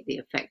mitigate the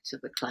effects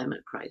of the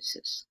climate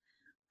crisis.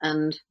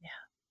 And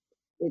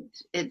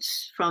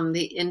it's from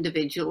the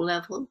individual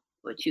level,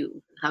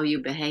 how you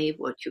behave,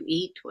 what you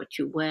eat, what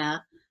you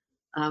wear.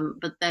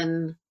 But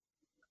then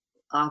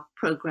our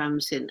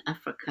programs in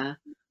Africa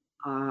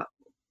are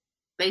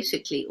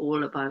basically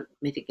all about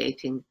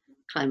mitigating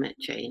climate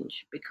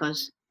change,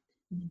 because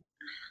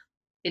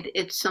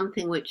it's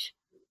something which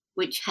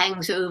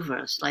hangs over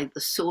us like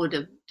the sword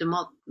of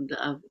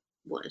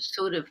what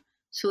sort of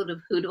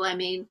who do I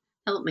mean?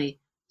 Help me.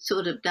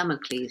 Sword of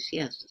Damocles.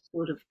 Yes,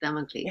 sword of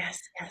Damocles. Yes,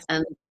 yes.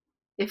 And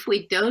if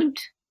we don't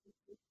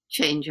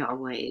change our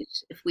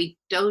ways, if we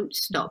don't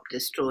stop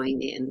destroying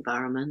the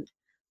environment,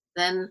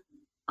 then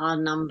our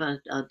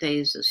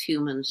days as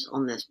humans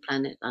on this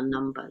planet are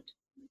numbered.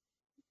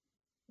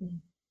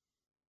 And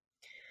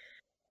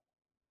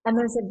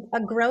there's a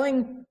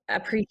growing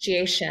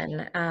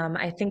appreciation,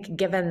 I think,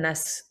 given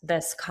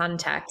this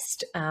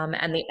context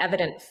and the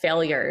evident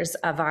failures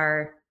of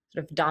our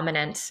sort of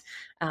dominant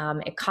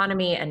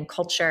economy and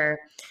culture,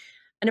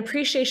 an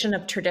appreciation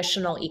of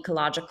traditional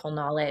ecological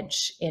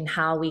knowledge in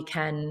how we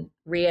can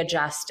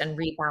readjust and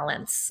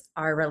rebalance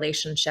our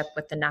relationship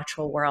with the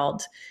natural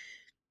world.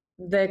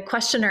 The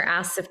questioner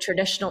asks if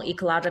traditional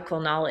ecological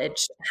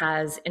knowledge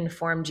has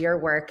informed your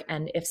work,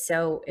 and if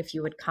so, if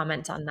you would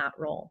comment on that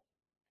role.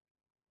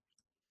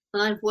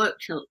 And I've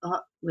worked a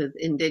lot with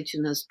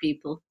Indigenous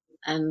people,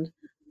 and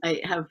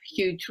I have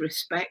huge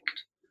respect.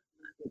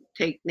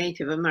 Take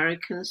Native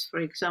Americans, for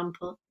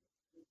example,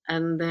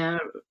 and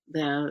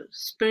their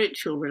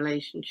spiritual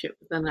relationship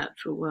with the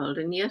natural world.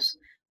 And yes,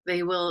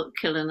 they will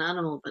kill an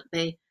animal, but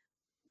they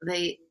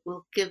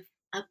will give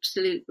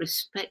absolute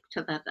respect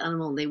to that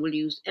animal. They will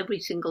use every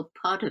single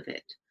part of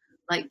it,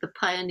 like the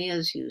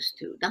pioneers used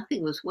to.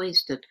 Nothing was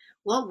wasted.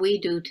 What we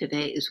do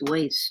today is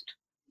waste.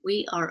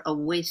 We are a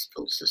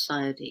wasteful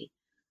society.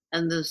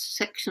 And there's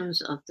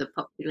sections of the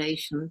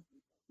population,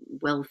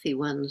 wealthy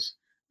ones,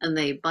 and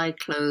they buy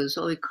clothes.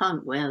 Oh, you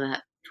can't wear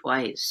that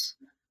twice.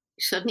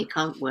 You certainly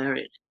can't wear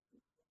it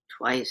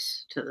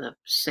twice to the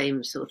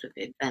same sort of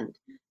event.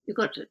 You've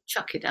got to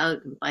chuck it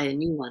out and buy a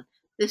new one.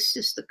 This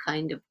is the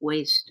kind of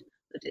waste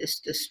that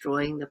is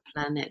destroying the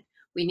planet.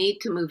 We need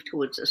to move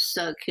towards a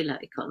circular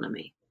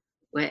economy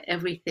where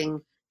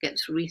everything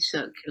gets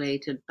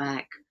recirculated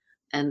back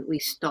and we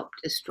stop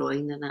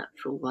destroying the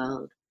natural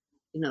world.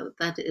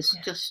 That is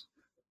just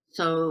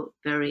so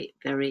very,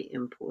 very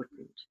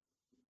important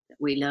that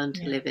we learn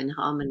to live in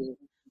harmony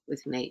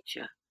with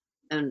nature.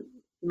 And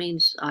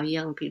means our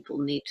young people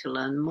need to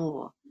learn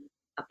more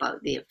about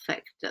the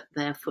effect that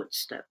their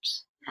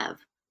footsteps have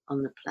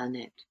on the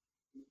planet.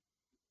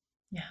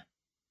 Yeah.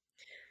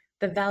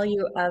 The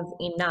value of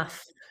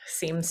enough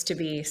seems to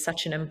be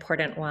such an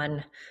important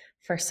one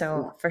for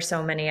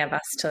so many of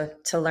us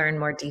to learn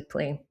more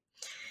deeply.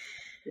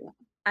 Yeah.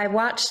 I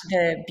watched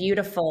the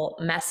beautiful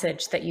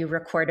message that you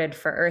recorded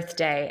for Earth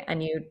Day,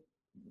 and you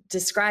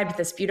described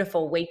this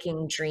beautiful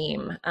waking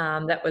dream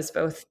that was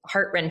both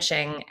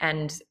heart-wrenching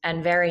and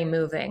very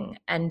moving.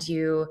 And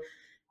you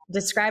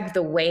described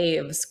the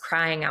waves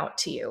crying out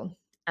to you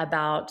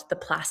about the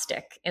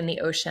plastic in the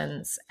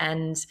oceans.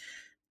 And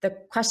the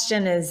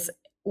question is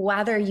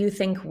whether you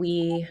think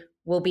we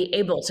will be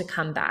able to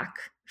come back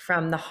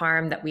from the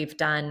harm that we've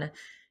done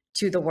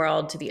to the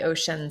world, to the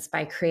oceans,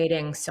 by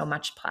creating so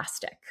much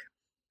plastic.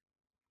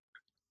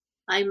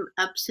 I'm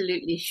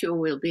absolutely sure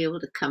we'll be able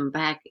to come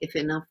back if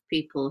enough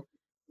people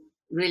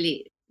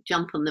really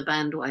jump on the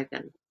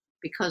bandwagon,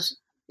 because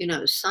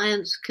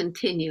science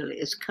continually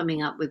is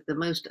coming up with the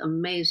most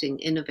amazing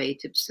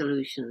innovative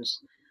solutions.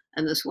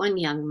 And there's one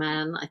young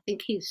man, I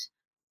think he's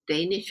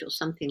Danish or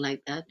something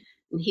like that,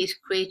 and he's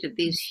created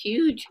these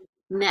huge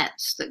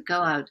nets that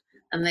go out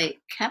and they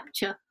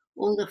capture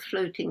all the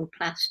floating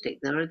plastic.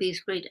 There are these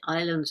great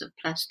islands of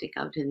plastic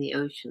out in the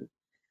ocean.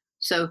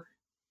 So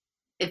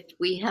if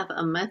we have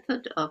a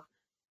method of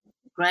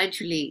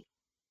gradually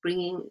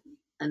bringing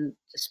and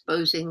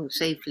disposing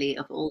safely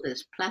of all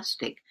this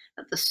plastic,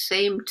 at the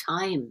same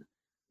time,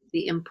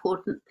 the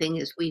important thing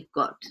is we've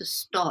got to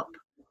stop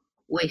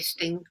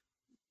wasting,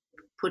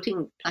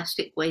 putting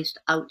plastic waste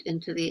out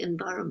into the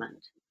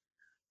environment.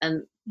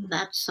 And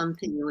that's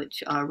something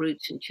which our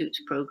Roots and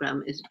Shoots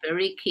program is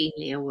very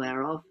keenly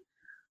aware of.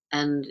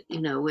 And,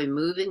 we're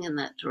moving in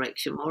that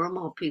direction. More and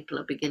more people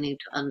are beginning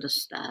to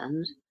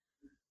understand.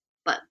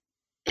 But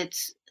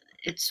it's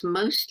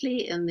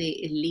mostly in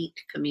the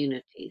elite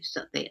communities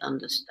that they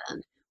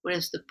understand,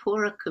 whereas the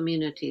poorer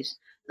communities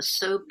are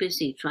so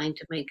busy trying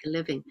to make a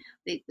living,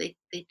 they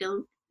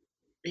don't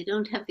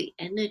have the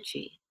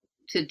energy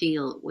to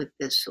deal with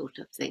this sort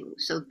of thing.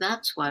 So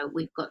that's why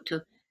we've got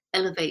to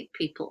elevate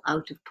people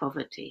out of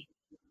poverty.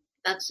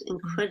 That's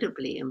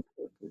incredibly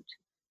important.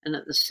 And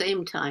at the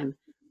same time,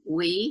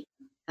 we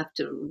have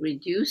to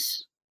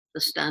reduce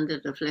the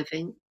standard of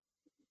living.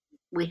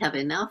 We have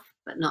enough,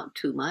 but not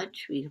too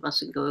much. We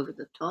mustn't go over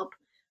the top.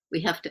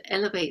 We have to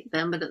elevate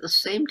them, but at the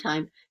same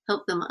time,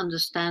 help them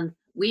understand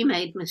we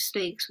made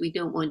mistakes. We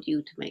don't want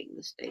you to make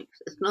mistakes.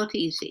 It's not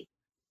easy.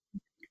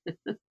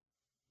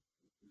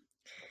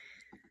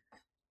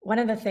 One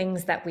of the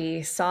things that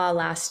we saw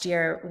last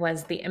year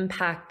was the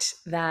impact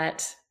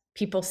that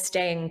people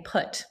staying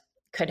put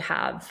could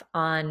have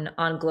on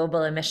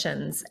global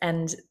emissions.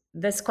 And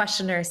this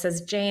questioner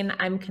says, Jane,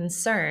 I'm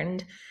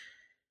concerned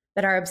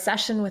that our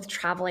obsession with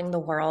traveling the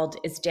world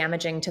is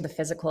damaging to the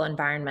physical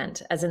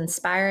environment. As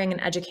inspiring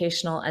and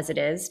educational as it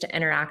is to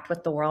interact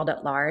with the world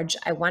at large,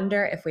 I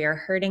wonder if we are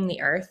hurting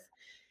the earth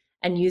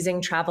and using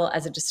travel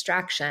as a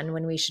distraction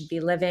when we should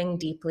be living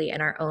deeply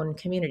in our own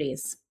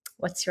communities.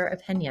 What's your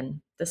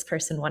opinion? This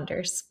person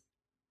wonders.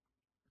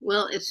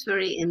 Well, it's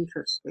very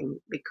interesting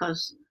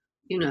because,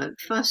 at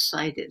first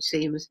sight, it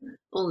seems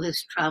all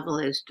this travel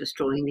is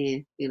destroying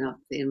the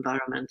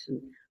environment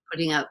and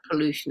putting out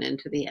pollution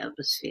into the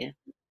atmosphere.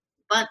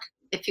 But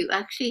if you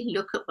actually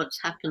look at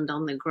what's happened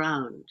on the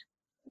ground,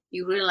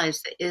 you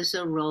realize there is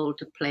a role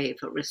to play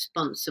for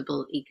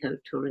responsible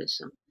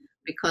ecotourism.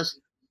 Because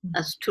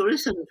as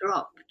tourism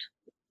dropped,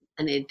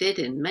 and it did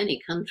in many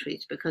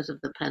countries because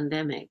of the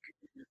pandemic,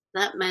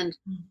 that meant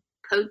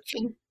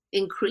poaching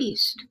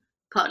increased,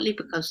 partly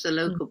because the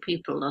local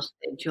people lost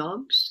their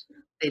jobs.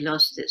 They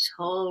lost this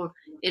whole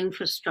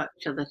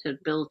infrastructure that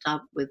had built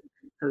up with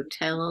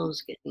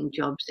hotels, getting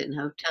jobs in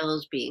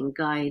hotels, being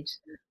guides,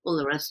 all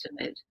the rest of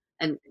it.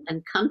 And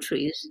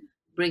countries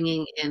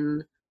bringing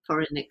in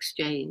foreign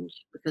exchange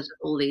because of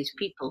all these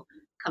people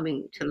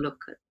coming to look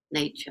at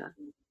nature.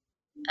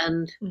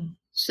 And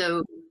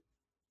so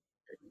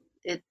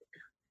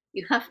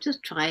you have to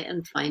try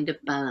and find a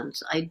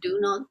balance. I do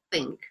not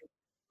think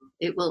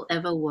it will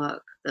ever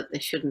work that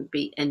there shouldn't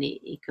be any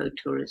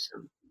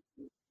ecotourism,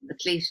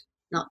 at least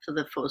not for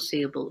the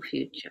foreseeable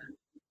future.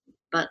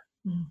 But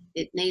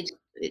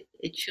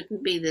it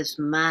shouldn't be this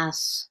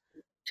mass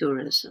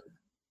tourism.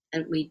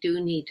 And we do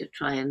need to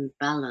try and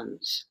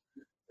balance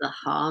the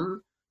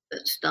harm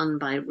that's done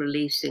by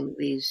releasing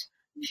these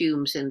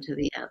fumes into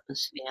the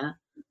atmosphere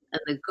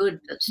and the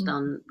good that's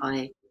done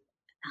by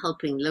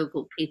helping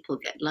local people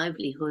get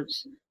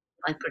livelihoods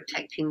by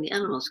protecting the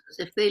animals.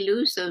 Because if they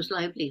lose those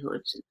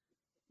livelihoods,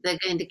 they're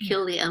going to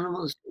kill the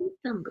animals to eat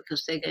them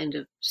because they're going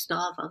to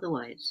starve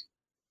otherwise.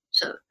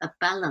 So a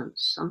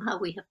balance, somehow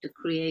we have to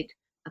create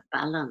a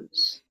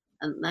balance.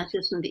 And that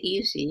isn't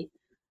easy.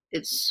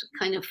 It's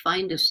kind of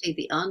fine to see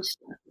the answer,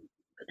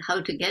 but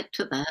how to get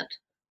to that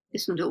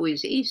isn't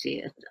always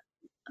easy.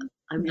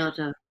 I'm not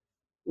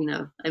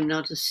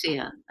a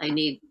seer. I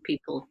need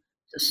people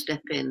to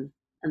step in,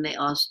 and they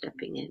are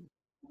stepping in.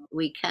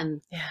 We can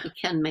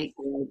make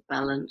the right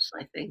balance,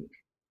 I think.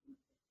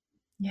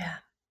 Yeah.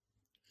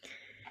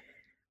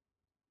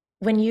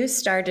 When you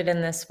started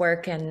in this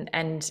work,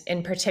 and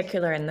in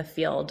particular in the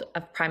field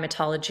of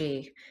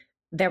primatology,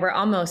 there were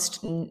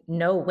almost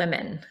no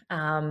women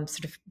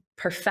sort of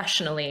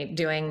professionally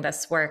doing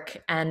this work.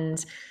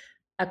 And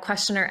a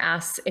questioner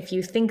asks if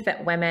you think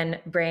that women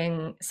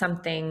bring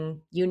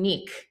something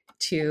unique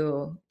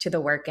to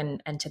the work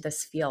and to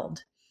this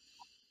field.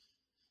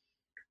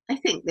 I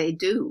think they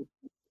do.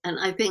 And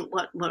I think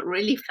what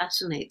really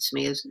fascinates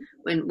me is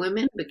when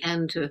women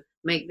began to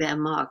make their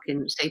mark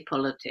in, say,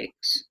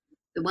 politics,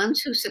 the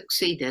ones who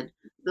succeeded,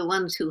 the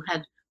ones who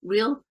had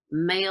real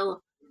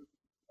male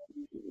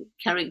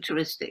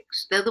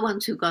characteristics, they're the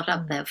ones who got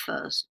up there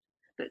first.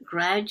 But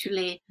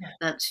gradually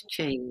that's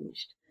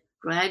changed.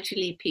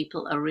 Gradually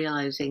people are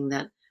realizing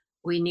that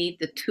we need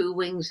the two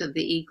wings of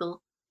the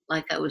eagle,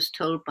 like I was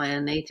told by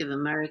a Native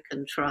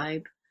American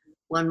tribe.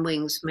 One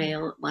wing's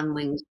male, one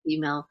wing's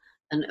female,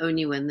 and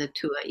only when the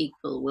two are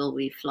equal will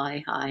we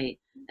fly high.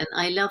 And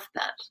I love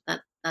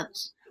that.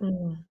 That's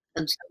and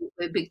so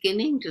we're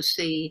beginning to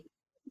see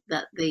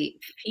that the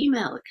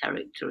female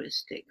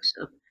characteristics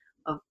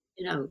of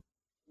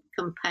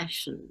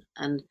compassion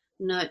and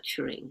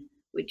nurturing,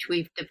 which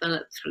we've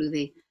developed through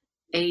the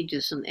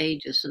ages and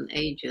ages and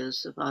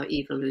ages of our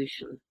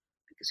evolution,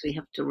 because we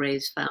have to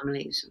raise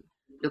families and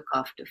look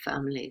after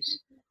families.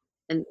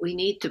 And we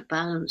need to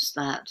balance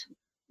that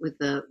with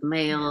the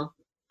male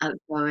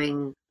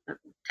outgoing,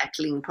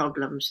 tackling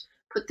problems.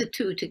 Put the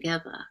two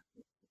together,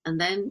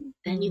 and then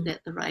you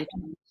get the right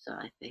answer,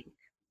 I think.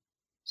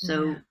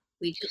 So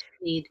we just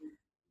need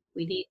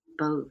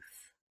both.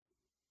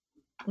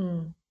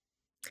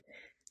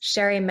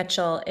 Sherry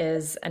Mitchell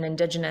is an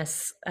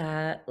Indigenous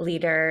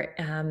leader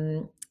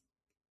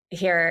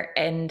here,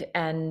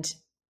 and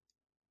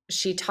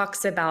she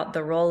talks about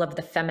the role of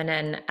the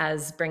feminine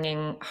as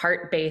bringing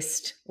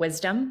heart-based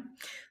wisdom,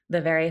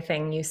 the very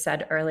thing you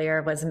said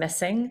earlier was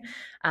missing,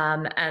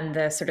 and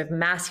the sort of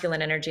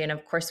masculine energy. And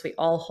of course, we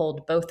all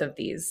hold both of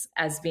these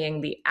as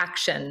being the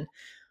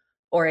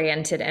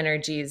action-oriented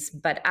energies,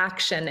 but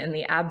action in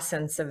the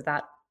absence of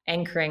that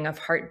anchoring of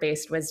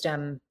heart-based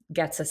wisdom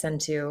gets us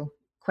into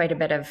quite a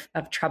bit of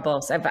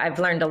trouble. So I've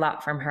learned a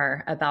lot from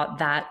her about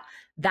that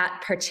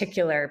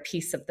particular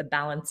piece of the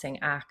balancing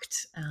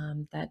act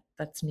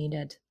that's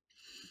needed.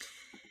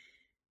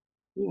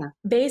 Yeah.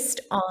 Based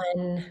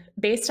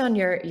on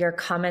your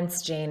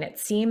comments, Jane, it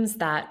seems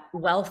that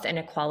wealth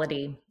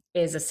inequality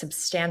is a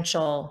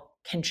substantial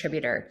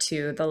contributor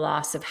to the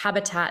loss of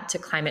habitat, to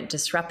climate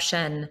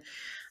disruption.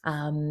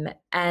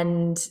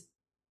 And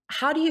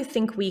how do you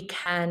think we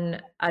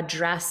can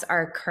address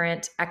our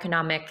current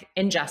economic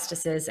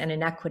injustices and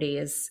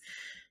inequities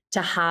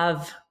to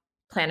have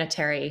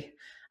planetary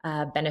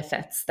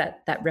benefits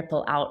that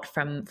ripple out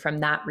from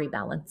that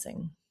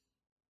rebalancing?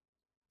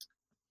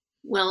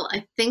 Well,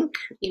 I think,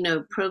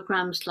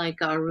 programs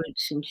like our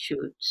Roots and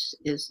Shoots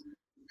is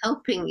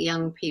helping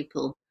young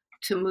people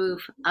to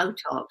move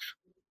out of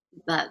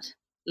that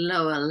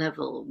lower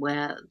level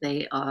where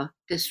they are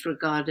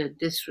disregarded,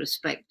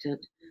 disrespected.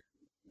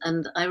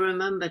 And I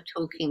remember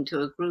talking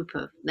to a group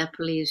of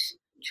Nepalese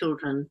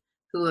children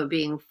who were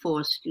being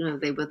forced,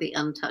 they were the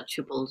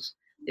untouchables.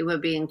 They were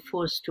being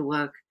forced to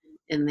work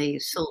in the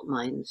salt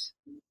mines.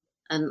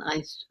 And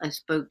I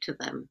spoke to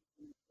them.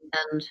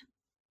 And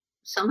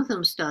some of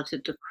them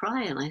started to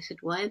cry. And I said,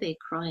 why are they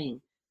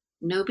crying?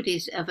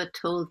 Nobody's ever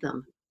told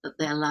them that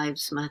their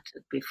lives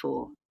mattered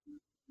before.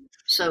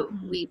 So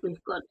we've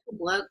got to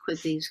work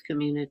with these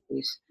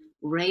communities,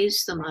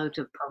 raise them out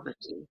of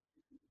poverty.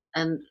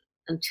 And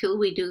until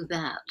we do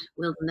that,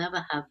 we'll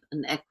never have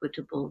an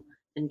equitable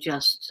and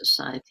just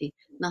society.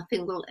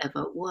 Nothing will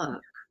ever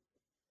work.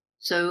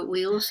 So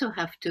we also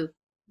have to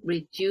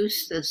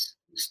reduce this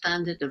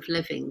standard of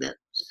living that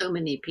so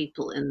many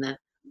people in the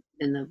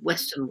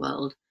Western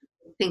world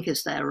think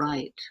is their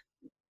right.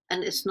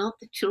 And it's not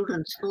the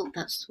children's fault.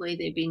 That's the way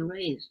they've been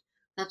raised.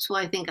 That's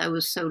why I think I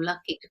was so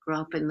lucky to grow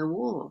up in the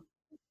war,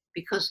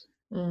 because,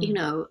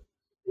 the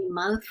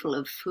mouthful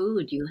of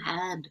food you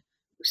had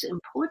was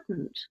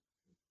important.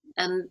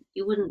 And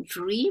you wouldn't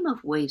dream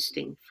of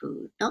wasting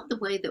food, not the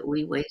way that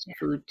we waste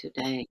food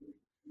today.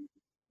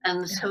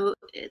 And so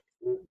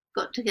we've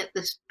got to get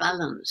this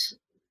balance.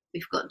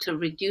 We've got to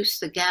reduce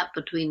the gap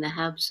between the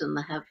haves and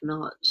the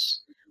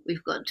have-nots.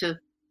 We've got to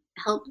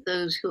help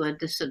those who are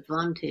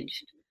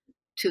disadvantaged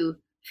to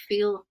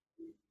feel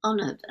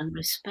honored and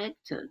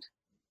respected,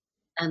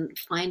 and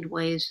find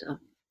ways of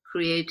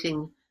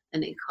creating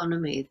an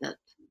economy that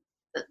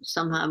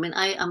somehow,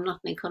 I'm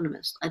not an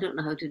economist. I don't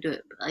know how to do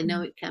it, but I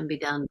know it can be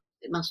done.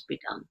 It must be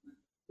done.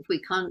 If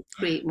we can't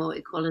create more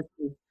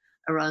equality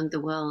around the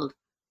world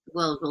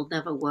will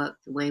never work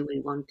the way we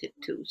want it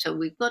to. So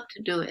we've got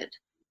to do it.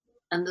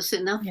 And there's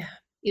enough,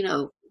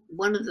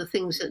 one of the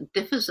things that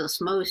differs us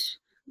most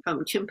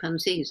from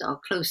chimpanzees, our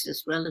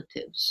closest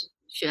relatives,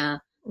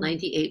 share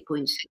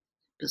 98.6%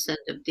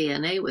 of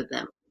DNA with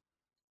them.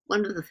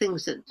 One of the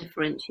things that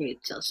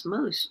differentiates us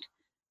most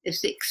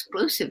is the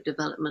explosive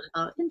development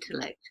of our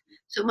intellect.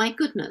 So my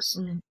goodness,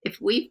 if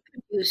we've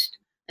produced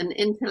an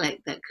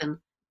intellect that can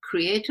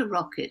create a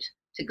rocket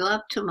to go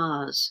up to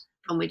Mars,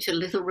 from which a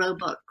little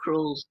robot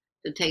crawls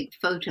to take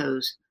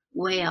photos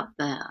way up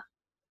there,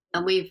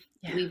 and we've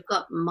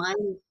got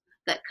minds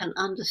that can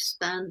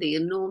understand the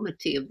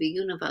enormity of the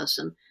universe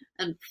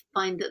and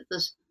find that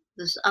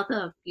there's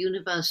other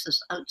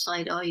universes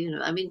outside our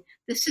universe.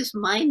 This is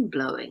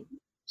mind-blowing.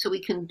 So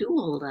we can do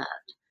all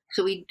that.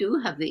 So we do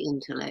have the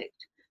intellect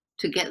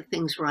to get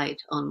things right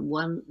on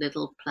one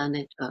little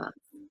planet Earth.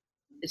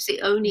 It's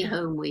the only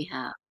home we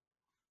have.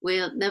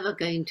 We're never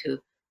going to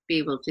be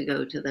able to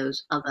go to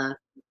those other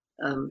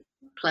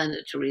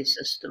planetary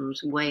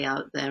systems way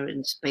out there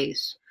in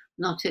space,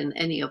 not in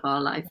any of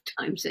our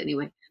lifetimes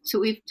anyway. So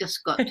we've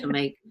just got to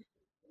make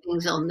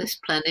things on this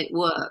planet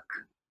work.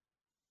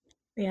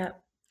 Yeah.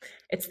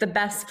 It's the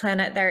best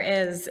planet there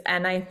is.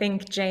 And I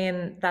think,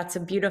 Jane, that's a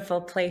beautiful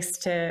place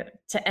to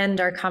end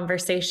our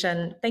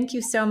conversation. Thank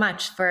you so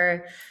much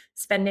for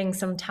spending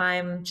some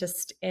time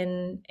just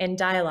in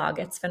dialogue.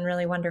 It's been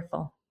really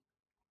wonderful.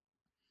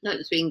 No,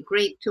 it's been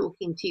great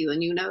talking to you.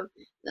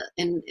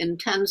 And in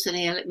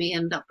Tanzania, let me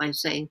end up by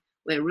saying,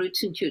 where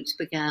Roots and Shoots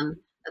began,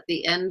 at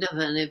the end of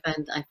an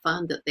event, I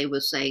found that they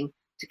were saying,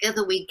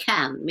 together we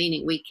can,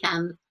 meaning we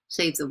can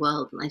save the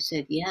world. And I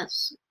said,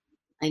 yes,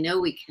 I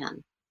know we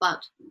can,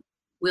 but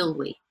will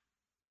we?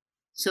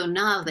 So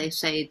now they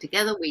say,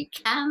 together we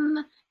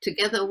can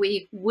together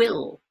we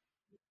will.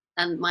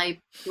 And my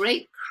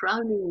great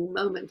crowning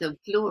moment of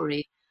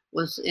glory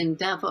was in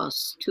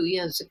Davos 2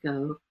 years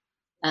ago.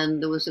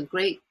 And there was a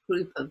great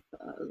group of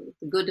the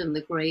good and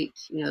the great,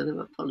 there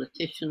were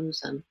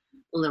politicians and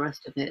all the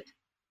rest of it.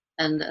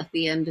 And at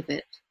the end of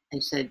it, I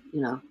said,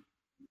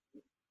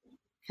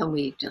 can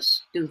we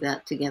just do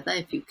that together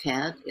if you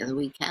care? Together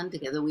we can,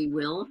 together we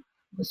will.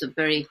 It was a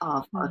very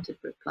half-hearted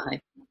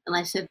reply. And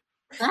I said,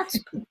 that's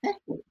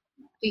pathetic. Do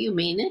you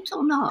mean it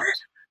or not?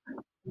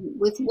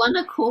 With one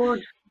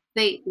accord,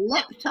 they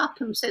leapt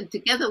up and said,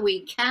 together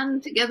we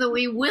can, together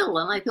we will.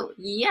 And I thought,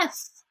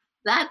 yes,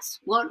 that's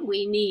what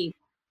we need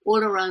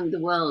all around the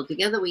world.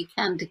 Together we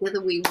can,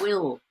 together we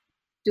will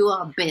do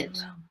our bit.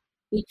 Wow.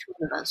 Each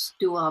one of us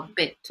do our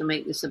bit to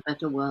make this a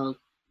better world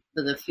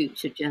for the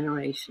future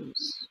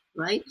generations,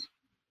 right?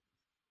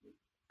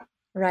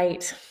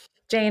 Right.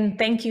 Jane,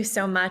 thank you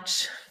so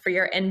much for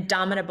your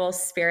indomitable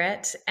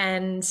spirit,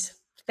 and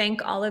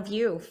thank all of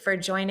you for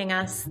joining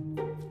us.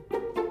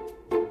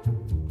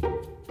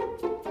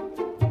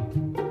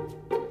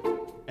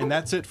 And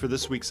that's it for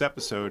this week's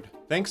episode.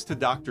 Thanks to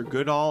Dr.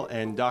 Goodall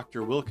and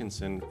Dr.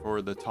 Wilkinson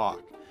for the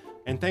talk.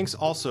 And thanks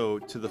also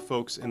to the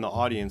folks in the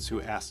audience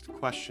who asked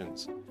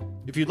questions.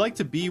 If you'd like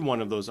to be one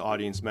of those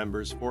audience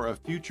members for a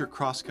future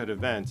Crosscut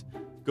event,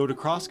 go to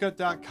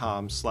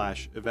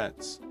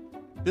crosscut.com/events.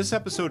 This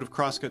episode of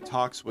Crosscut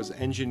Talks was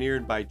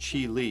engineered by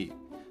Chi Lee.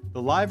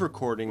 The live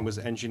recording was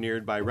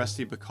engineered by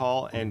Rusty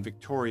Bacall and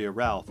Victoria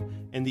Ralph,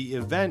 and the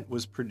event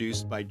was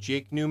produced by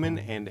Jake Newman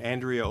and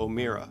Andrea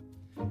O'Meara.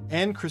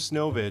 Ann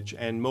Krisnovich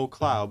and Mo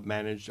Cloud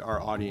managed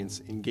our audience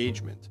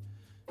engagement.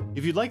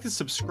 If you'd like to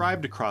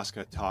subscribe to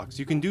Crosscut Talks,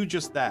 you can do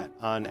just that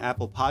on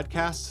Apple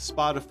Podcasts,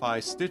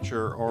 Spotify,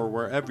 Stitcher, or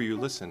wherever you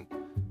listen.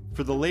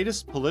 For the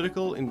latest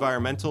political,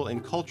 environmental,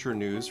 and culture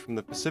news from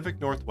the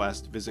Pacific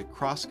Northwest, visit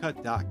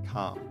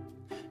crosscut.com.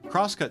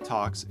 Crosscut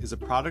Talks is a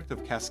product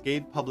of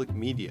Cascade Public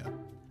Media.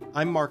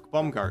 I'm Mark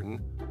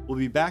Baumgarten. We'll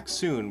be back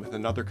soon with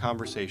another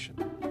conversation.